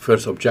the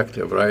first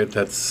objective, right?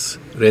 That's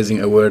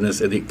raising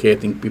awareness,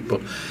 educating people.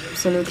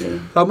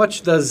 Absolutely. How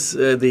much does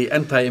the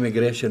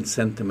anti-immigration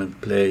sentiment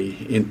play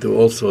into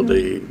also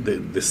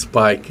the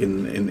spike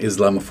in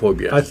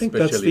Islamophobia? I think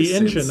that's especially the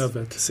engine of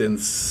it.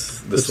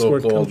 Since the That's where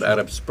it comes so-called from.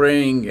 Arab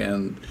Spring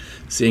and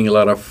seeing a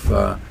lot of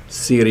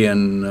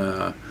Syrian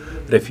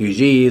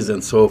refugees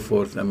and so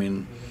forth. I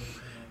mean,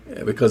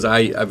 because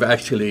I've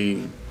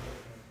actually,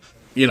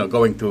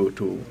 going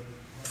to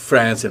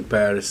France and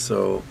Paris,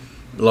 so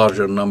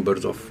larger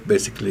numbers of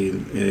basically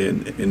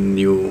in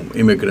new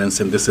immigrants,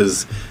 and this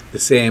is the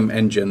same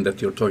engine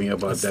that you're talking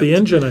about. That's the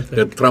engine, I think.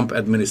 The Trump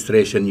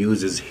administration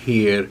uses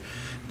here,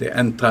 the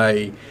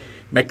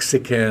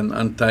anti-Mexican,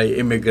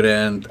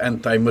 anti-immigrant,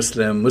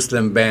 anti-Muslim,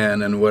 Muslim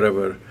ban, and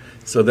whatever.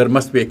 So there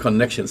must be a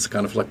connection. It's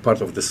kind of like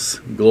part of this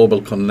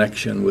global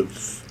connection with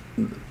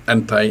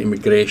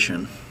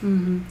anti-immigration.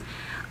 Mm-hmm.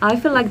 I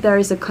feel like there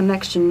is a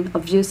connection.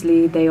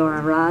 Obviously, they are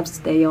Arabs.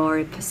 They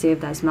are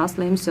perceived as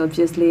Muslims. So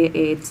obviously,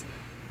 it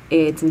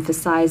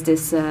emphasizes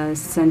this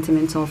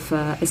sentiment of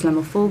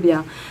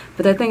Islamophobia.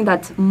 But I think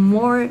that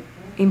more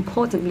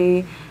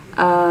importantly,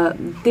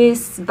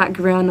 this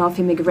background of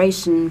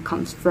immigration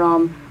comes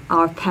from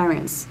our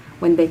parents.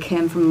 When they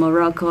came from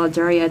Morocco,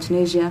 Algeria,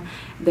 Tunisia,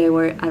 they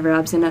were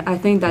Arabs. And I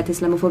think that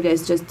Islamophobia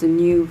is just a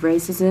new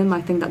racism.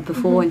 I think that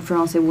before in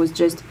France it was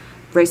just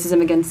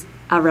racism against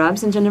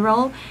Arabs in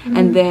general.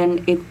 And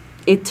then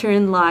it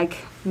turned like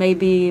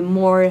maybe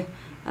more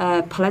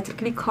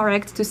politically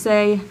correct to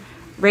say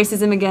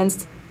racism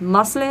against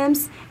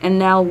Muslims. And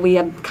now we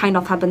have kind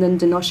of abandoned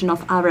the notion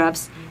of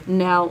Arabs.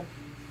 Now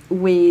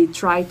we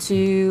try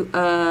to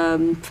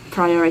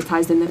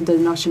prioritize the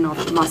notion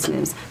of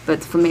Muslims.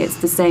 But for me, it's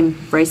the same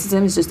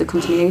racism. It's just the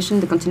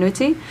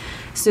continuity.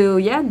 So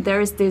yeah, there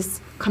is this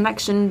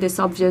connection, this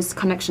obvious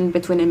connection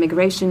between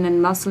immigration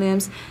and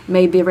Muslims,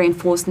 maybe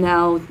reinforced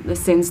now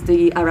since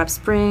the Arab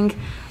Spring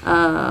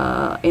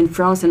in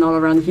France and all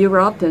around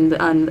Europe, and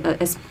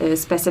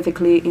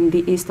specifically in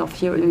the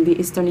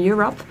Eastern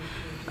Europe.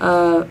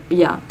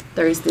 Yeah,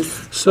 there is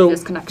this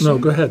obvious connection. No,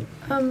 go ahead.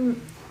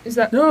 Is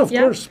that No, of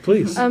course,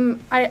 please.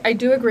 I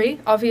do agree.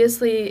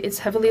 Obviously, it's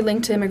heavily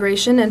linked to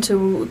immigration and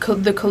to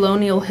the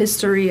colonial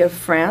history of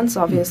France,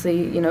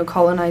 obviously,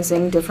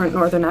 colonizing different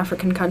northern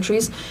African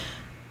countries.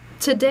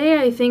 Today,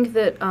 I think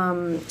that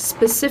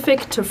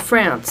specific to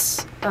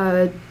France,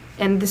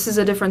 and this is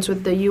a difference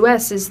with the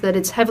U.S., is that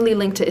it's heavily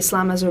linked to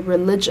Islam as a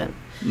religion.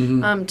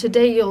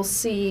 Today, you'll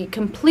see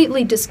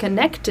completely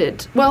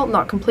disconnected, well,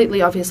 not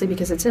completely, obviously,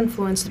 because it's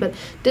influenced, but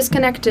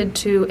disconnected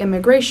to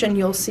immigration,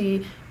 you'll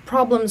see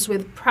problems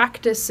with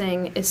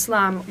practicing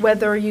Islam,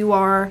 whether you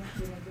are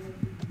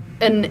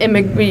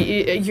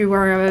you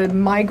are a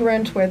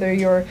migrant, whether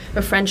you're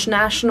a French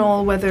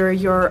national, whether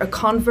you're a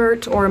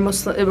convert or a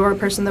Muslim or a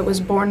person that was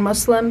born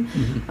Muslim.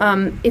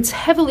 It's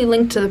heavily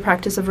linked to the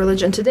practice of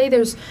religion. Today,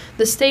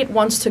 the state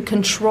wants to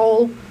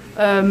control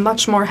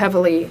much more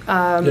heavily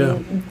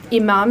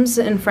imams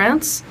in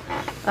France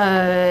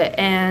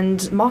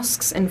and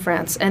mosques in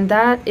France, and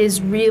that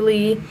is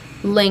really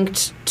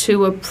linked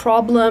to a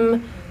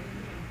problem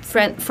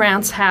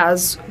France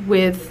has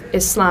with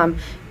Islam.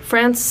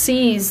 France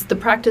sees the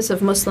practice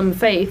of Muslim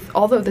faith,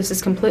 although this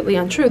is completely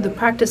untrue, the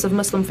practice of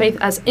Muslim faith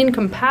as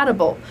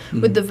incompatible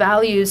with the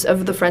values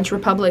of the French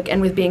Republic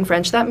and with being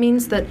French. That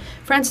means that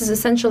France is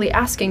essentially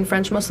asking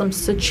French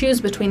Muslims to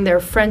choose between their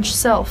French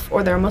self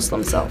or their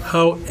Muslim self.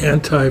 How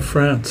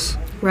anti-France.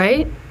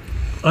 Right?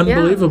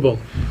 Unbelievable.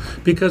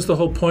 Because the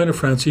whole point of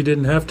France, you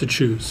didn't have to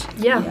choose.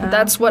 Yeah,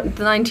 that's what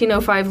the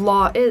 1905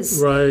 law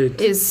is. Right.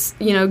 Is,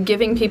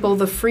 giving people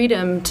the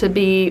freedom to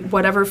be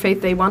whatever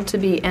faith they want to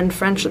be and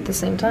French at the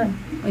same time.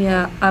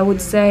 Yeah, I would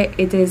say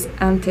it is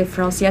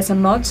anti-France, yes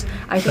and not.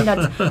 I think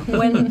that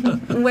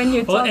when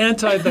you talk... Well,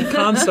 anti the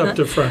concept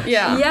of France.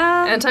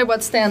 Yeah. Anti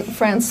what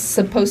France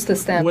supposed to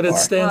stand What for. it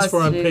stands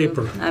for on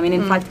paper. I mean,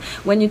 in fact,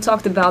 when you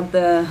talked about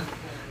the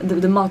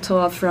motto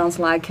of France,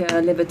 like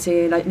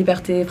liberté,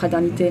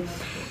 fraternité,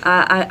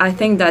 I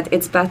think that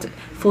it's better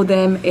for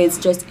them. It's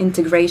just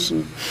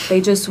integration. They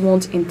just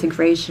want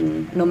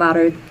integration, no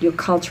matter your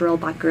cultural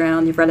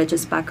background, your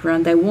religious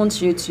background. They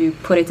want you to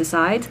put it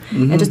aside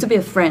and just to be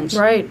a French,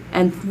 right?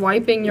 And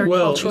wiping your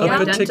cultural a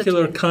identity.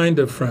 particular kind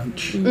of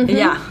French.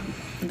 Yeah,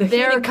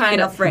 their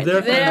kind of French.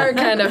 Their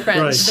kind of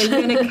French. Right.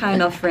 The unique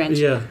kind of French.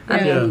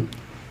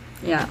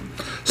 Yeah.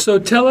 So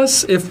tell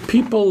us, if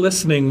people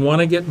listening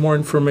want to get more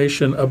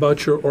information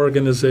about your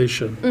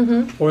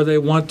organization, or they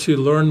want to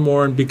learn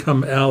more and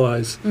become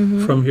allies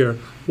from here,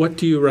 what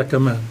do you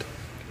recommend?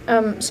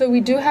 So we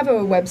do have a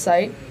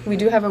website. Do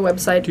you have a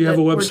website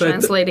we're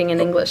translating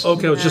in English?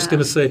 Okay, I was just going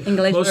to say,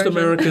 English most version.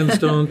 Americans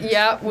don't.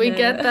 Yeah, we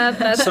get that.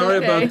 That's Sorry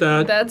okay. about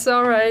that. That's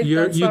all right.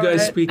 You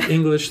guys speak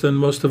English, then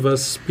most of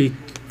us speak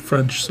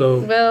French, so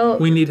Well,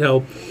 we need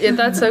help. Yeah,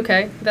 that's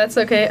okay. That's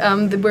okay.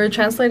 We're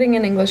translating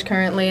in English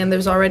currently, and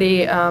there's already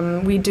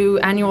we do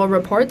annual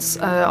reports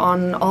on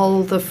all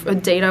the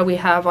data we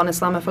have on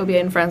Islamophobia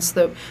in France.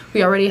 That we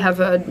already have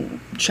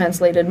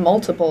translated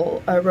multiple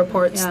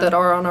reports Yeah. that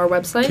are on our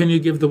website. Can you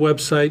give the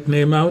website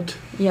name out?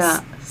 Yeah,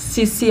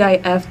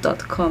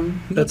 ccif.com.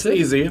 That's it?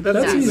 Easy.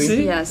 That's Yes,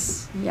 easy. yes,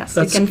 yes.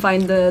 That's- You can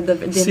find the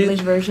See-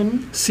 English version.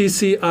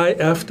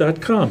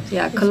 ccif.com.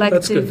 Yeah, good.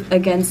 Collective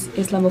Against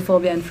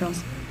Islamophobia in France.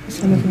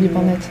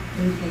 Islamophobie.net.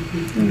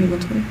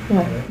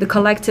 The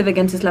Collective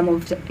Against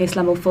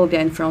Islamophobia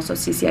in France, so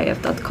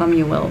ccif.com,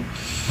 you will.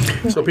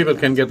 So people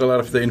can get a lot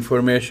of the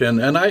information.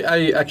 And I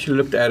actually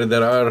looked at it.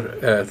 There are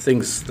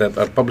things that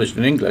are published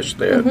in English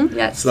there.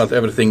 Yes. It's not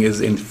everything is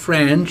in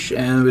French.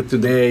 And with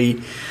today,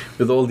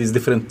 with all these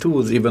different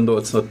tools, even though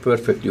it's not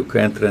perfect, you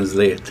can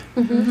translate.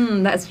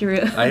 That's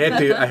true.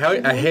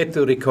 I hate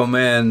to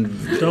recommend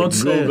Don't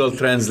say Google it.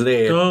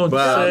 Translate. Don't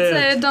but,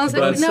 say it. Don't say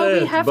But- no. We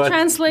but- have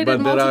translated there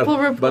are- multiple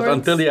reports. But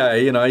until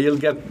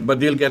you'll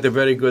get a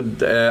very good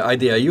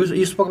idea.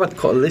 You spoke about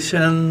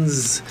coalitions.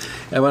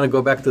 I want to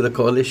go back to the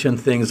coalition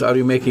things. Are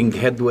you making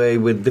headway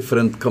with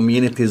different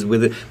communities?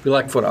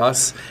 Like for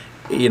us,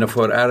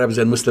 for Arabs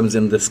and Muslims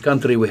in this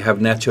country, we have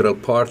natural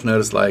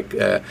partners like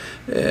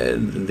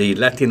the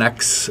Latinx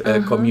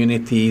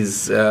communities,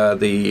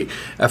 the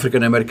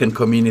African American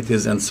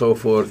communities, and so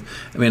forth.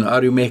 I mean,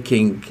 are you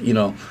making,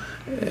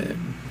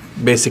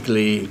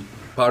 basically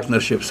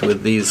partnerships with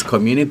these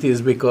communities?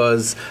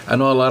 Because I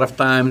know a lot of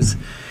times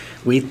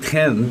we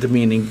tend,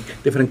 meaning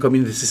different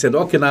communities, to say,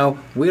 okay, now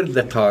we're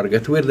the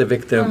target, we're the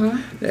victim,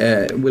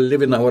 we'll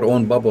live in our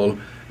own bubble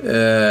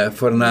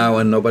for now,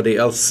 and nobody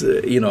else,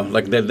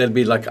 like they'll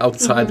be like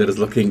outsiders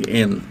looking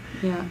in.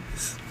 Yeah.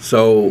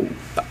 So,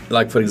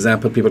 like for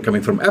example, people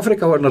coming from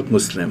Africa who are not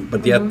Muslim,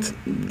 but yet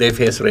they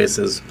face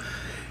races,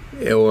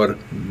 or,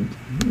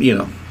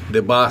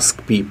 the Basque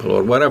people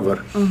or whatever.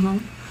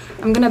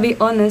 I'm gonna be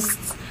honest.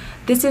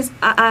 This is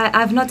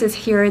I've noticed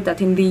here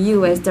that in the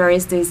U.S. there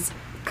is this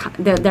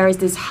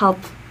help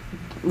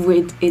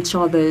with each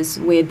others,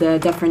 with the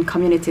different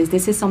communities.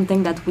 This is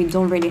something that we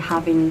don't really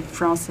have in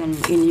France and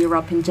in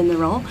Europe in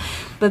general.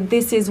 But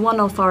this is one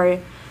of our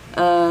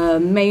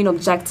main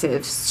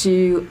objectives,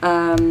 to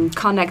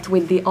connect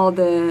with the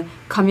other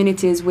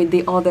communities, with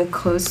the other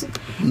cause.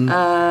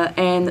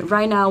 And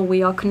right now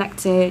we are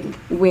connected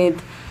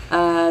with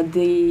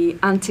the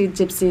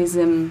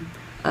anti-Gypsyism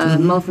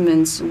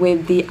movement,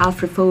 with the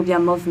Afrophobia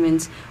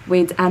movement,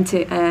 with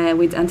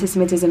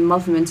anti-Semitism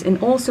movement, and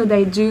also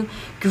they do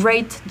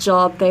great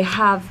job. They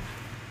have,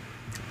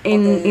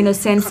 in a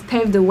sense,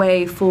 paved the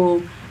way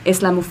for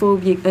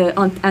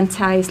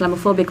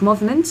anti-Islamophobic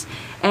movement,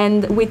 and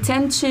we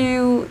tend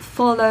to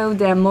follow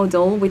their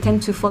model. We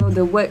tend to follow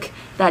the work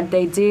that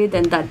they did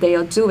and that they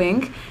are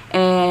doing.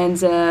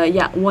 And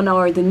one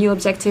of the new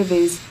objective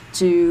is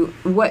to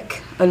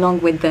work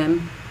along with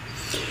them.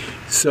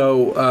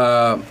 So,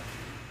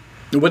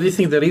 what do you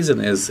think the reason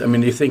is? I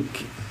mean, do you think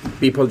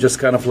people just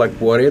kind of like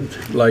worried,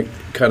 like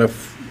kind of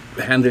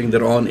handling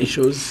their own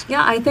issues?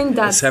 Yeah, I think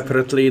that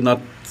separately,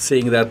 not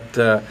seeing that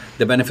the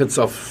benefits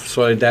of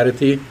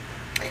solidarity?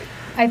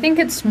 I think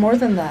it's more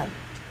than that.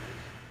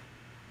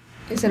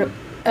 Is it?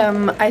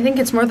 I think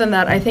it's more than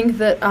that. I think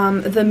that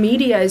the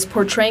media is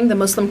portraying the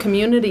Muslim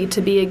community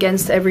to be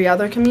against every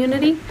other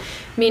community,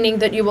 meaning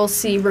that you will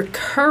see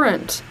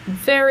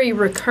very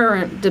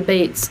recurrent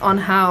debates on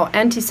how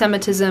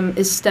anti-Semitism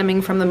is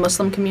stemming from the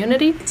Muslim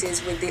community,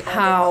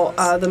 how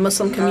the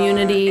Muslim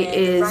community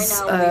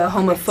is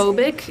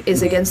homophobic,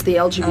 is against the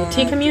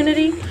LGBT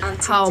community,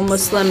 how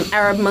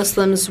Arab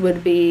Muslims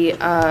would be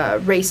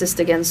racist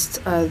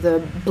against the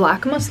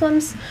black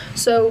Muslims.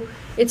 So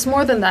it's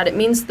more than that. It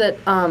means that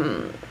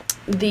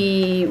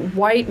the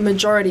white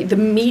majority,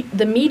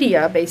 the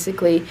media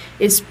basically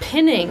is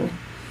pitting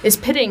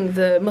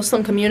the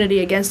Muslim community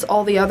against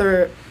all the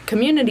other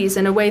communities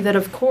in a way that,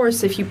 of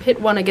course, if you pit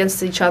one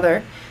against each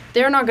other,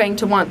 they're not going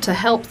to want to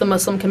help the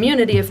Muslim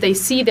community if they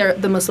see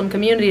the Muslim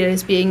community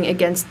as being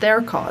against their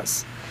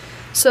cause.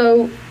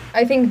 So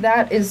I think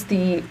that is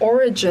the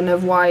origin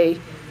of why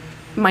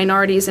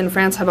minorities in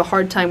France have a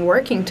hard time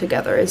working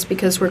together, is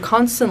because we're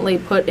constantly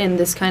put in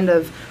this kind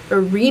of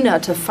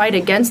arena to fight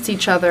against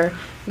each other.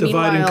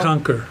 Divide and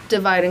conquer.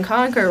 Divide and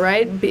conquer,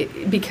 right?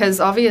 Because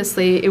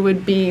obviously it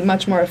would be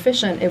much more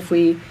efficient if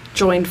we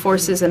joined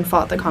forces and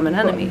fought the common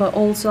enemy. But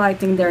also I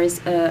think there is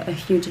a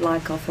huge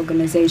lack of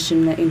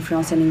organization in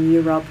France and in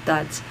Europe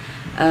that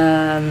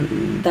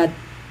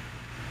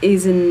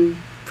isn't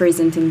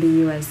present in the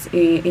US.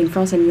 In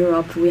France and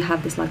Europe, we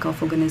have this lack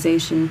of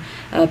organization.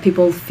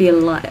 People feel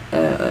like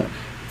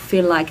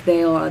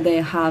they are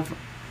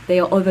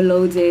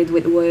overloaded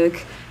with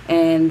work,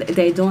 and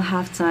they don't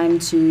have time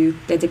to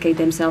dedicate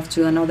themselves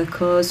to another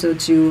cause, or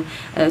to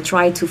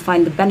try to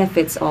find the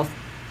benefits of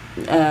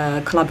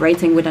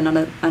collaborating with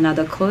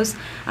another cause.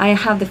 I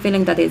have the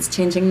feeling that it's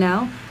changing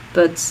now,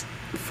 but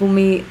for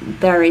me,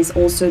 there is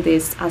also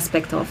this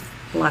aspect of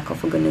lack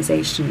of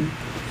organization.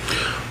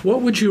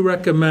 What would you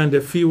recommend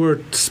if you were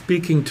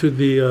speaking to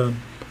the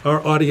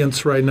our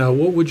audience right now,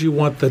 what would you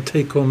want the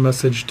take-home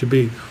message to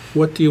be?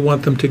 What do you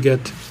want them to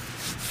get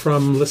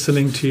from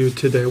listening to you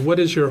today? What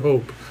is your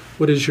hope?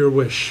 What is your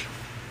wish?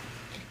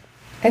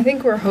 I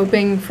think we're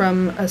hoping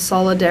from a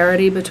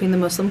solidarity between the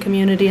Muslim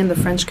community and the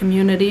French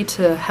community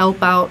to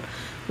help out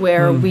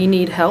where we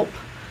need help.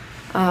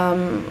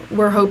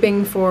 We're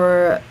hoping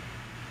for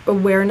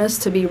awareness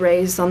to be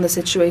raised on the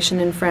situation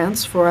in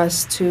France, for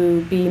us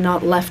to be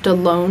not left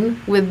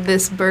alone with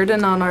this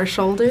burden on our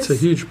shoulders.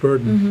 It's a huge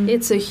burden.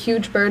 It's a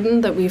huge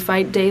burden that we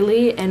fight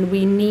daily, and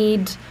we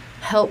need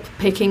help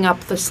picking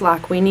up the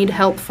slack. We need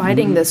help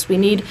fighting this. We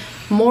need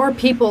more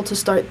people to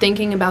start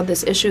thinking about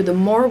this issue. The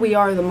more we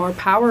are, the more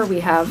power we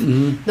have,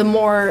 the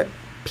more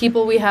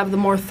people we have, the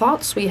more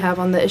thoughts we have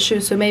on the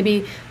issue. So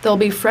maybe there'll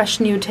be fresh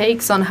new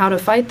takes on how to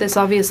fight this.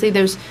 Obviously,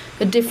 there's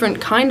a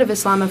different kind of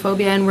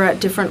Islamophobia, and we're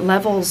at different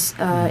levels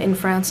in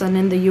France and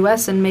in the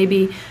US, and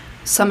maybe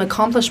some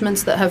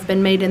accomplishments that have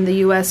been made in the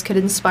US could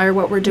inspire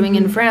what we're doing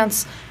in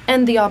France,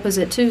 and the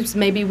opposite too. So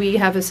maybe we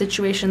have a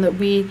situation that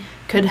we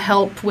could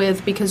help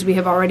with because we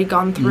have already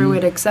gone through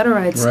it,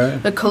 etc. It's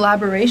a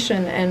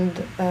collaboration and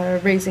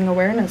raising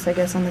awareness, I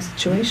guess, on the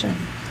situation.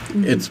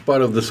 It's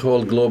part of this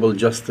whole global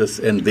justice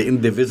and the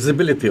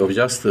indivisibility of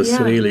justice,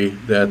 really,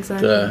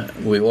 that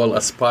we all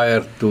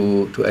aspire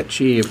to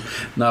achieve.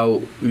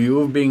 Now,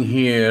 you being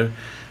here,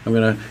 I'm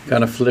going to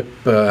kind of flip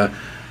the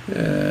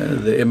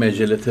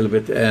image a little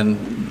bit and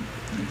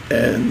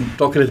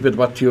talk a little bit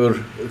about your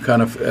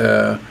kind of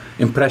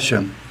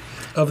impression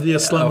Of the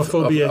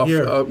Islamophobia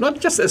here. Not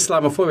just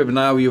Islamophobia, but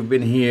now you've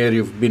been here,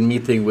 you've been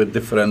meeting with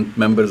different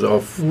members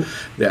of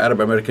the Arab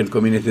American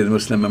community, the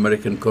Muslim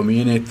American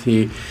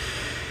community.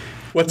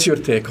 What's your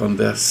take on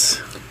this?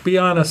 Be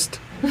honest.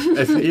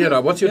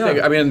 What's your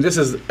take? I mean, this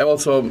is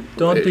also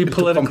Don't be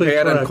politically to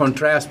compare correct. and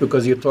contrast,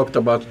 because you talked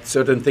about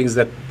certain things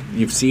that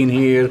you've seen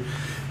here,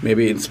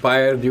 maybe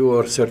inspired you,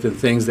 or certain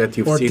things that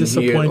you've Or seen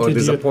here, or disappointed you.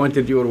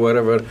 disappointed you, or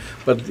whatever.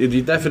 But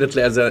you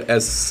definitely,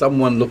 as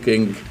someone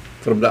looking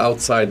from the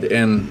outside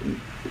in,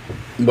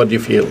 what do you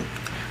feel?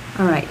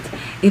 All right.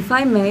 If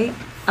I may,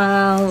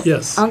 I'll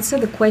Yes. answer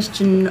the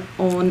question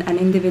on an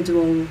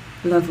individual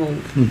level,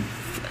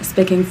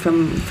 speaking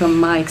from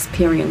my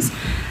experience.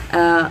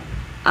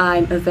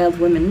 I'm a veiled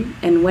woman,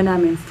 and when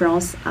I'm in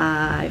France,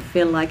 I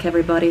feel like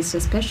everybody's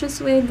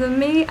suspicious with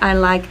me. I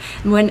like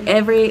when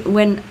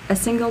a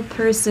single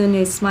person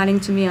is smiling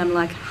to me, I'm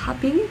like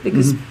happy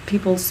because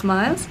people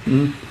smiles.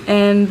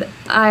 And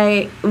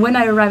when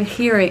I arrived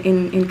here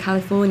in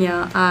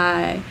California,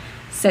 I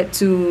said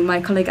to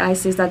my colleague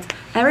Isis that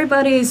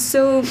everybody is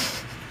so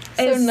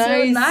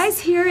nice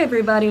here.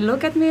 Everybody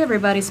look at me.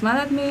 Everybody smile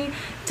at me,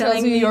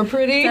 Tells you you're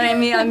pretty. telling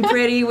me I'm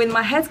pretty with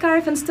my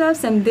headscarf and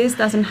stuff. And this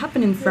doesn't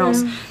happen in France.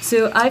 So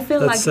I feel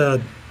That's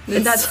sad.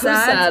 that's so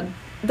sad.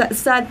 That's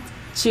sad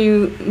to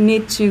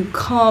need to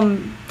come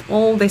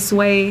all this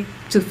way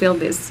to feel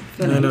this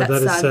feeling. I know,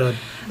 That's that is sad.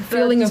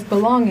 Feeling of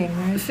belonging,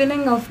 right?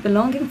 Feeling of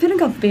belonging,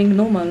 feeling of being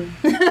normal,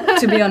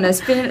 to be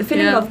honest.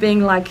 Feeling of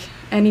being like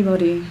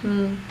anybody,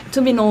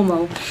 to be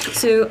normal.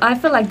 So I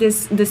feel like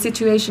the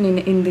situation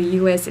in the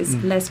US is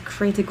less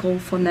critical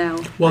for now.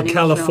 Well, than in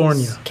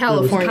California. France.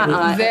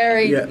 California,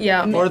 very,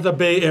 Or the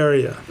Bay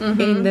Area.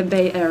 In the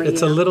Bay Area.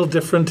 It's a little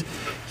different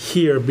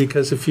here,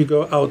 because if you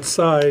go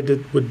outside,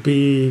 it would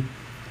be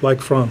like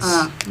France.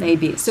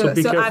 Maybe. So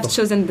be careful. I've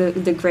chosen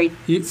the great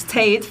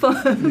state for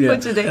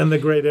today. And the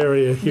great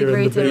area here in the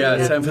great Bay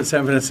area. Area. Yeah,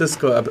 San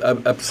Francisco,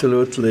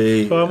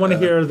 absolutely. Well, I want to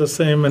hear the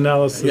same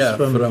analysis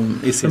from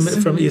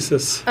ISIS. From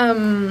ISIS.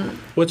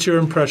 What's your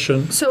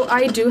impression? So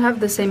I do have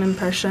the same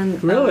impression.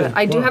 Really?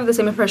 I do Wow. have the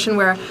same impression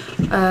where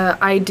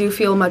I do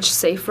feel much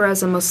safer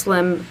as a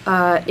Muslim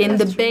in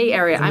the Bay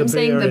Area. In I'm the Bay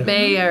saying the Area.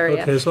 Bay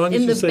Area. Okay, as long as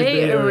in you the say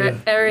Bay Area.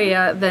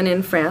 Area than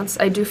in France.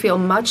 I do feel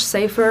much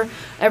safer.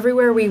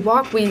 Everywhere we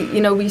walk, we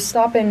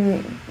stop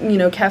in,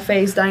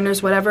 cafes,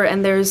 diners, whatever,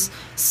 and there's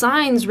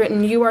signs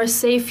written, "You are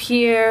safe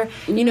here."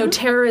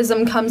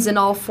 Terrorism comes in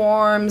all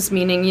forms,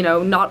 meaning,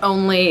 not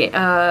only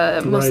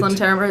Muslim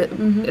terror,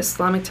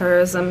 Islamic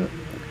terrorism,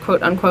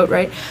 quote unquote,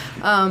 right?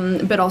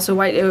 But also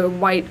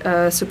white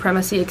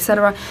supremacy,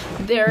 etc.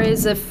 There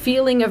is a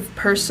feeling of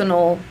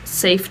personal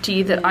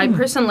safety that I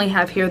personally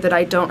have here that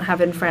I don't have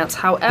in France.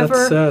 However,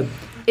 That's sad.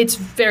 it's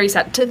very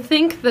sad to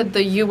think that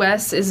the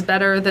U.S. is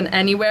better than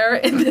anywhere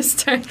in this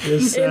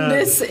It's sad.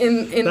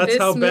 in That's this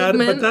how bad-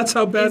 movement. but that's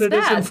how bad it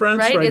is in France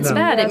right It's now.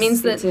 bad. Yes, it means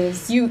it that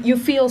is. you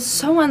feel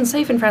so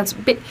unsafe in France.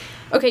 But,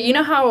 okay, you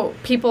know how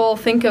people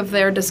think of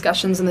their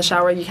discussions in the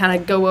shower? You kind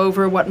of go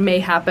over what may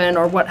happen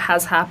or what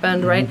has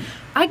happened, right?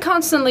 I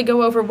constantly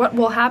go over what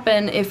will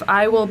happen if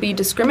I will be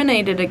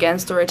discriminated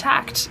against or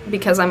attacked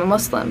because I'm a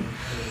Muslim.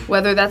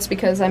 Whether that's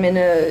because I'm in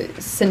a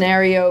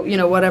scenario,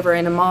 whatever,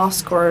 in a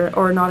mosque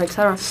or not,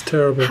 etc. It's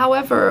terrible.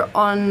 However,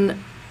 on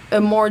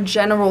a more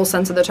general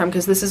sense of the term,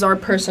 because this is our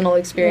personal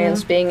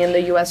experience being in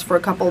the U.S. for a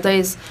couple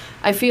days,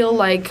 I feel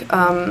like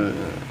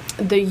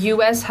the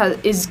U.S.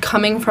 is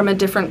coming from a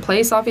different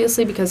place,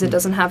 obviously, because it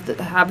doesn't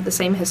have the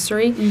same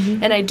history.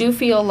 And I do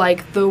feel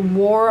like the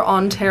war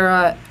on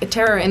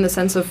terror in the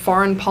sense of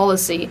foreign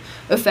policy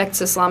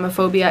affects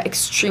Islamophobia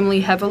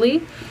extremely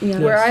heavily. Yeah.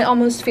 Where I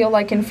almost feel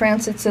like in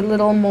France it's a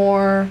little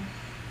more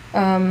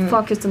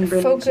Focused on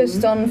religion.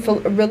 focused on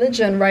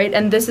religion, right?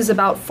 And this is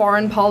about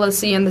foreign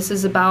policy, and this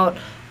is about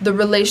the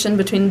relation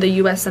between the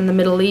U.S. and the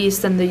Middle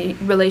East, and the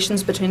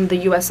relations between the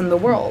U.S. and the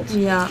world.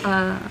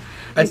 Yeah.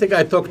 I think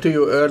I talked to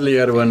you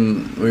earlier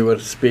when we were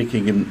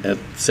speaking at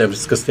San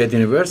Francisco State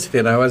University,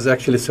 and I was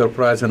actually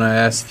surprised when I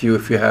asked you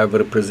if you have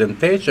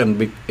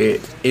representation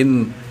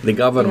in the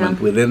government,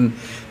 within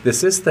the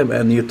system,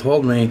 and you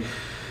told me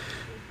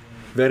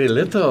very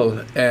little,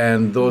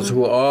 and those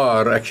who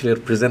are actually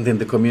representing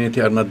the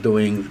community are not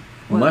doing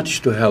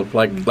much to help.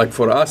 Like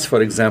for us,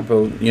 for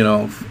example,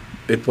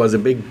 it was a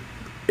big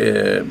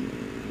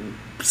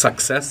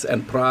success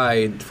and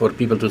pride for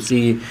people to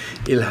see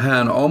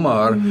Ilhan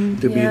Omar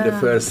to be the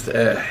first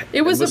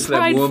It was Muslim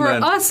a pride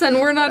woman, for us, and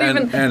we're not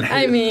even.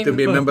 I mean, to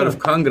be a member of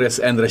Congress,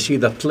 and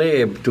Rashida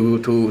Tlaib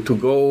to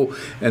go,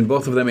 and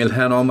both of them,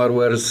 Ilhan Omar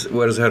wears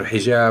her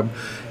hijab,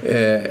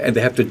 and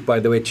they have to, by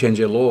the way, change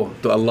a law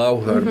to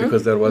allow her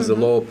because there was a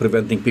law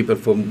preventing people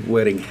from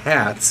wearing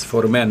hats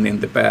for men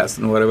in the past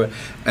and whatever,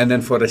 and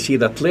then for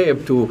Rashida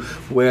Tlaib to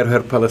wear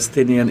her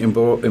Palestinian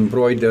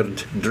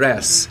embroidered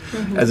dress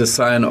as a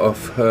sign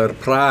of her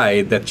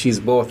pride that she's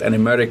both an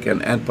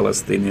American and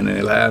Palestinian, and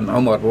Ilhan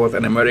Omar both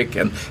an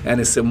American and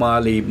a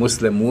Somali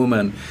Muslim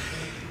woman.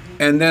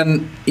 And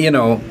then,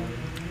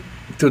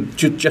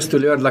 just to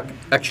learn, like,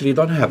 actually you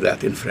don't have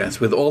that in France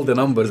with all the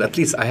numbers. At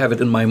least I have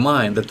it in my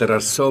mind that there are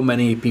so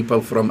many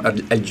people from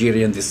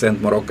Algerian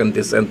descent, Moroccan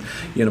descent,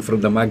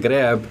 from the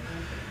Maghreb,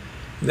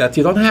 that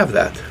you don't have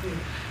that.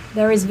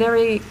 There is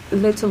very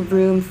little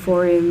room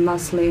for a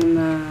Muslim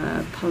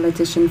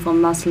politician, for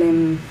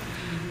Muslim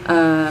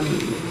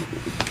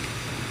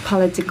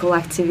political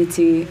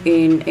activity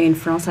in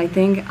France. I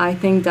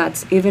think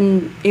that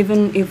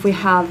even if we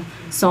have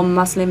some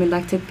Muslim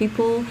elected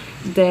people,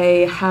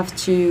 they have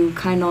to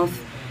kind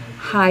of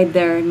hide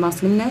their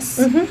Muslimness.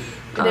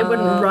 they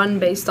wouldn't run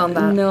based on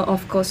that. No,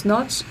 of course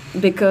not,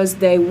 because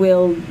they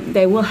will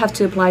have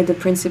to apply the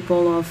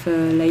principle of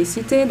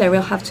laicity. They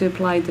will have to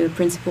apply the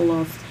principle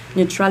of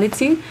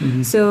neutrality.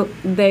 So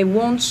they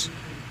won't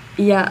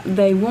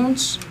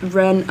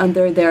run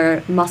under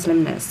their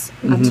Muslimness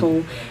at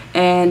all.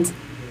 And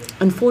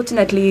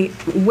unfortunately,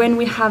 when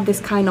we have this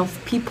kind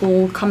of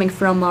people coming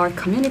from our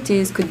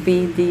communities, could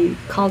be the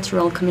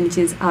cultural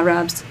communities,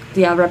 Arabs,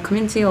 the Arab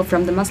community, or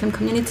from the Muslim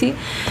community,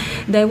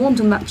 they won't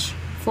do much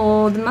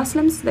for the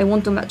Muslims. They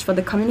won't do much for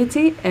the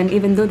community. And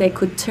even though they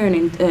could turn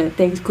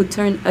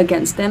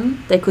against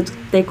them, they could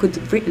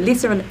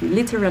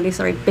literally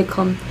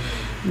become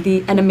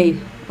the enemy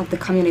of the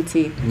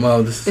community.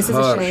 Wow, this is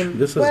harsh. A shame.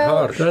 This is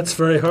harsh. That's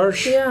very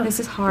harsh. Yeah, this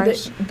is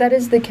harsh. That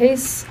is the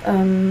case,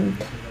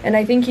 and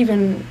I think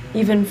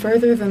even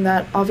further than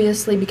that,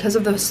 obviously, because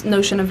of this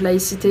notion of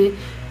laicity,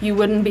 you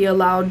wouldn't be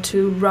allowed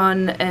to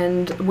run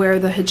and wear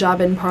the hijab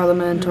in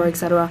parliament or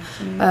etc.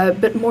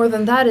 But more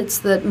than that, it's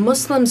that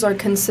Muslims are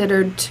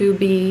considered to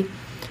be.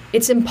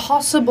 It's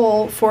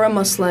impossible for a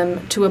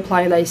Muslim to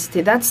apply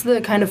laicity. That's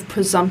the kind of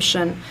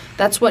presumption.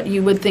 That's what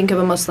you would think of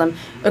a Muslim.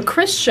 A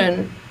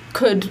Christian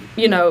could,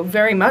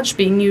 very much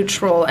be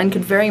neutral and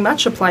could very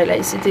much apply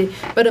laicity,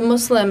 but a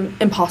Muslim,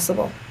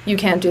 impossible. You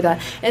can't do that.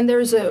 And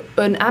there's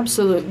an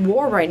absolute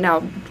war right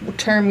now,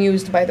 term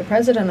used by the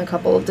president a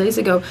couple of days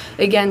ago,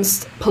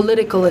 against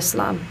political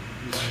Islam.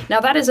 Now,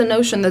 that is a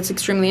notion that's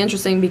extremely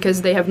interesting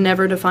because they have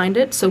never defined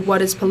it. So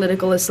what is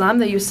political Islam?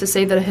 They used to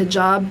say that a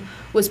hijab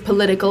was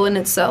political in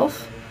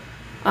itself.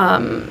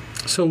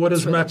 So what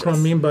does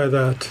Macron mean by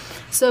that?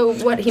 So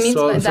what he means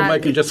by that... So,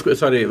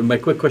 Michael, my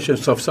quick question.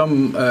 So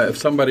if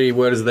somebody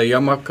wears the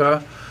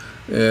yarmulke,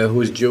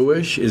 who is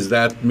Jewish, is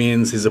that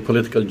means he's a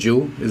political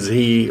Jew? Is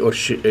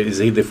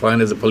he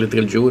defined as a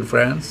political Jew in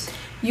France?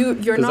 You're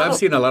not... Because I've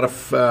seen a lot of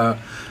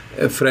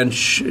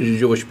French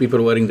Jewish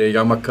people wearing the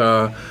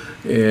yarmulke.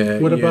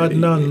 What about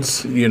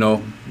nuns?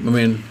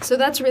 So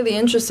that's really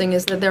interesting.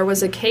 Is that there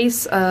was a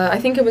case? I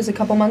think it was a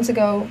couple months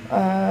ago.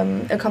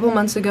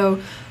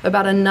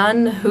 About a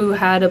nun who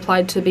had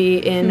applied to be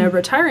in a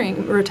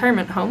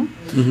retirement home,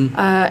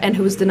 and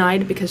who was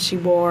denied because she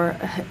wore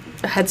a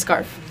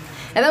headscarf.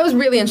 And that was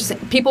really interesting.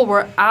 People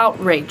were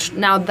outraged.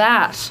 Now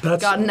that's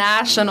got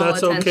national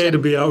attention. That's okay to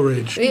be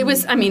outraged. It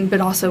was,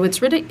 but also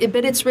it's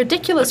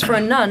ridiculous for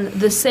a nun,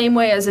 the same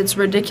way as it's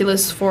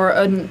ridiculous for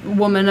a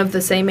woman of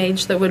the same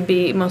age that would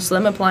be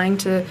Muslim applying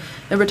to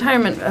a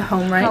retirement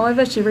home, right?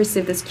 However, she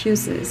received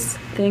excuses,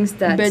 things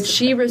that But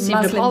she received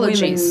Muslim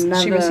apologies.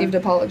 women She received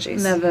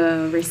apologies.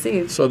 Never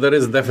received. So there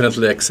is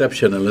definitely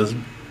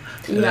exceptionalism.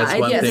 That's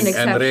one thing,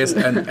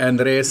 and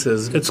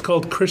racism. It's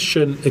called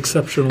Christian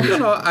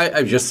exceptionalism.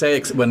 I just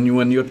say when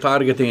you're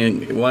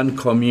targeting one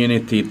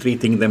community,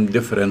 treating them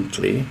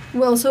differently.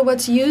 Well, so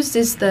what's used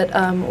is that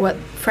what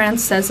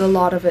France says a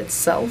lot of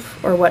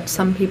itself, or what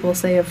some people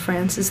say of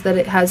France, is that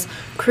it has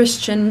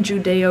Christian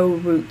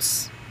Judeo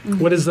roots.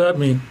 What does that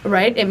mean?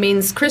 right? It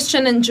means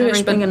Christian and Jewish,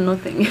 Everything but and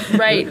nothing.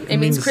 right. It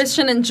means means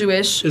Christian and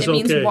Jewish. is It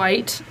means okay.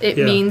 white. It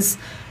Yeah. means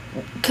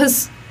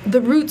because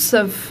the roots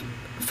of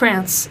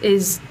France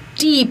is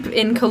deep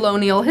in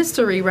colonial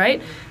history,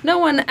 right? No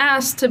one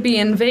asked to be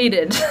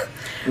invaded.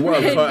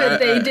 Well, Right, but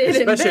they did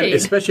invade.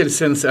 especially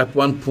since at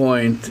one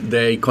point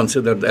they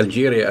considered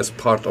Algeria as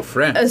part of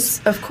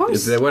France. Of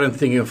course. They weren't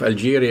thinking of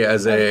Algeria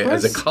as a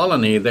course.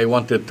 colony. They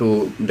wanted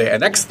to. They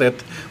annexed it,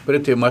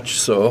 pretty much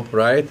so,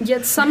 right?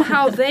 Yet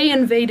somehow they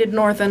invaded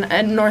North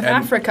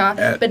Africa,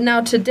 but now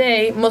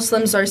today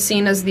Muslims are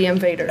seen as the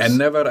invaders. And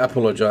never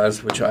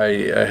apologize, which I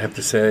have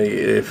to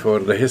say for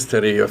the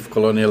history of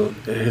colonial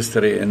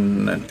history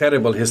and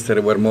terrible history,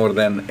 where more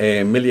than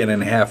 1.5 million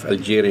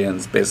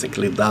Algerians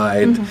basically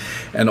died,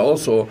 and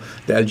also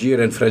the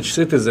Algerian French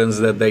citizens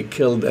that they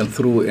killed and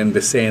threw in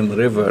the Seine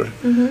River.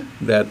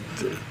 That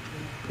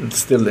it's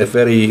still a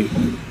very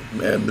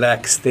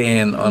black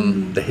stain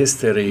on the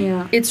history.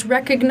 Yeah. It's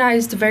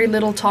recognized, very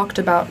little talked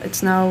about.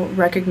 It's now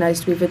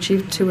recognized. We've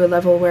achieved to a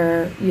level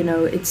where, you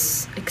know,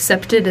 it's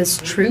accepted as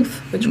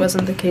truth, which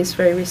wasn't the case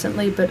very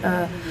recently, but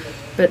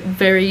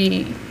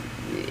very,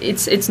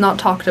 it's not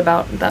talked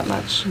about that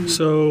much.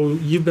 So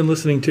you've been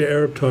listening to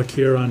Arab Talk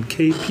here on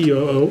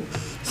KPOO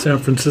San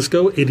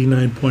Francisco,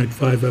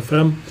 89.5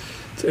 FM.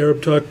 It's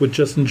Arab Talk with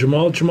Justin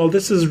Jamal. Jamal,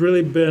 this has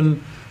really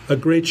been a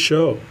great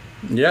show.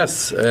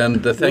 Yes,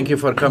 and thank you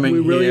for coming We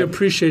really here.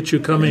 appreciate you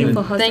coming.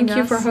 Thank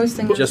you for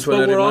hosting us. Just But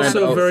want to we're remind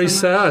also our- very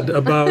sad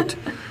about,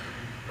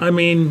 I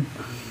mean,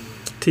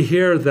 to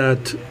hear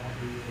that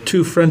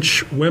 2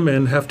 French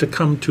women have to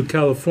come to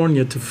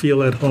California to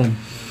feel at home.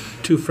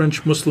 2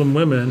 French Muslim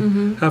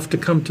women have to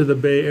come to the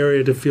Bay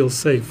Area to feel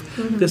safe.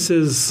 This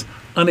is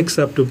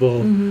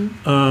unacceptable.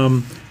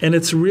 And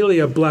it's really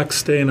a black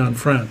stain on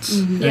France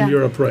and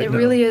Europe right it now.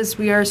 really is.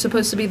 We are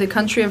supposed to be the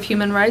country of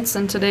human rights,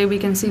 and today we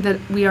can see that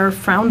we are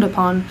frowned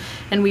upon,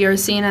 and we are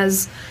seen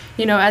as,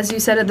 you know, as you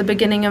said at the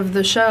beginning of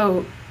the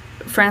show,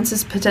 France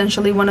is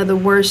potentially one of the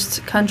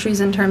worst countries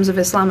in terms of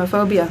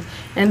Islamophobia,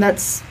 and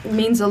that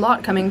means a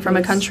lot coming from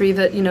a country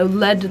that, you know,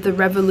 led the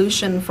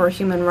revolution for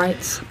human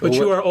rights. But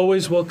you are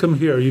always welcome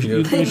here.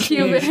 Thank you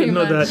should very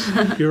know much.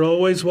 that. You're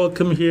always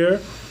welcome here,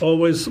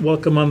 always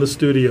welcome on the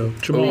studio.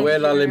 Jamal. Où est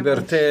la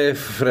liberté,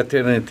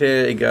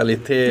 fraternité,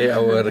 égalité,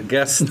 our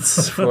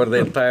guests for the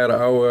entire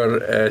hour,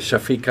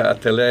 Shafika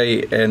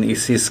Atalay and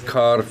Isis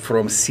Kar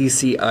from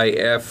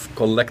CCIF,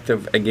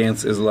 Collective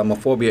Against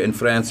Islamophobia in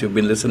France. You've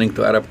been listening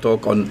to Arab Talk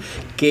on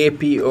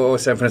KPO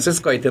San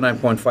Francisco,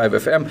 89.5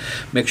 FM.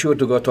 Make sure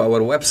to go to our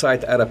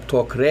website,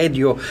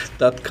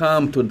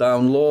 arabtalkradio.com, to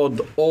download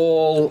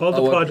all the our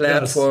podcasts.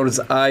 platforms,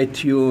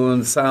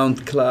 iTunes,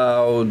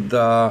 SoundCloud.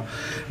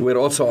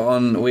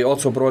 We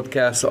also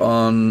broadcast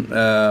on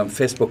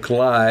Facebook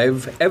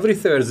Live every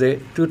Thursday,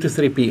 2 to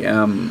 3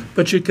 p.m.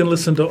 But you can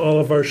listen to all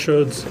of our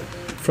shows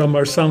from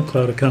our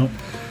SoundCloud account.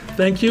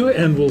 Thank you,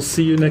 and we'll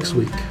see you next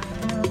week.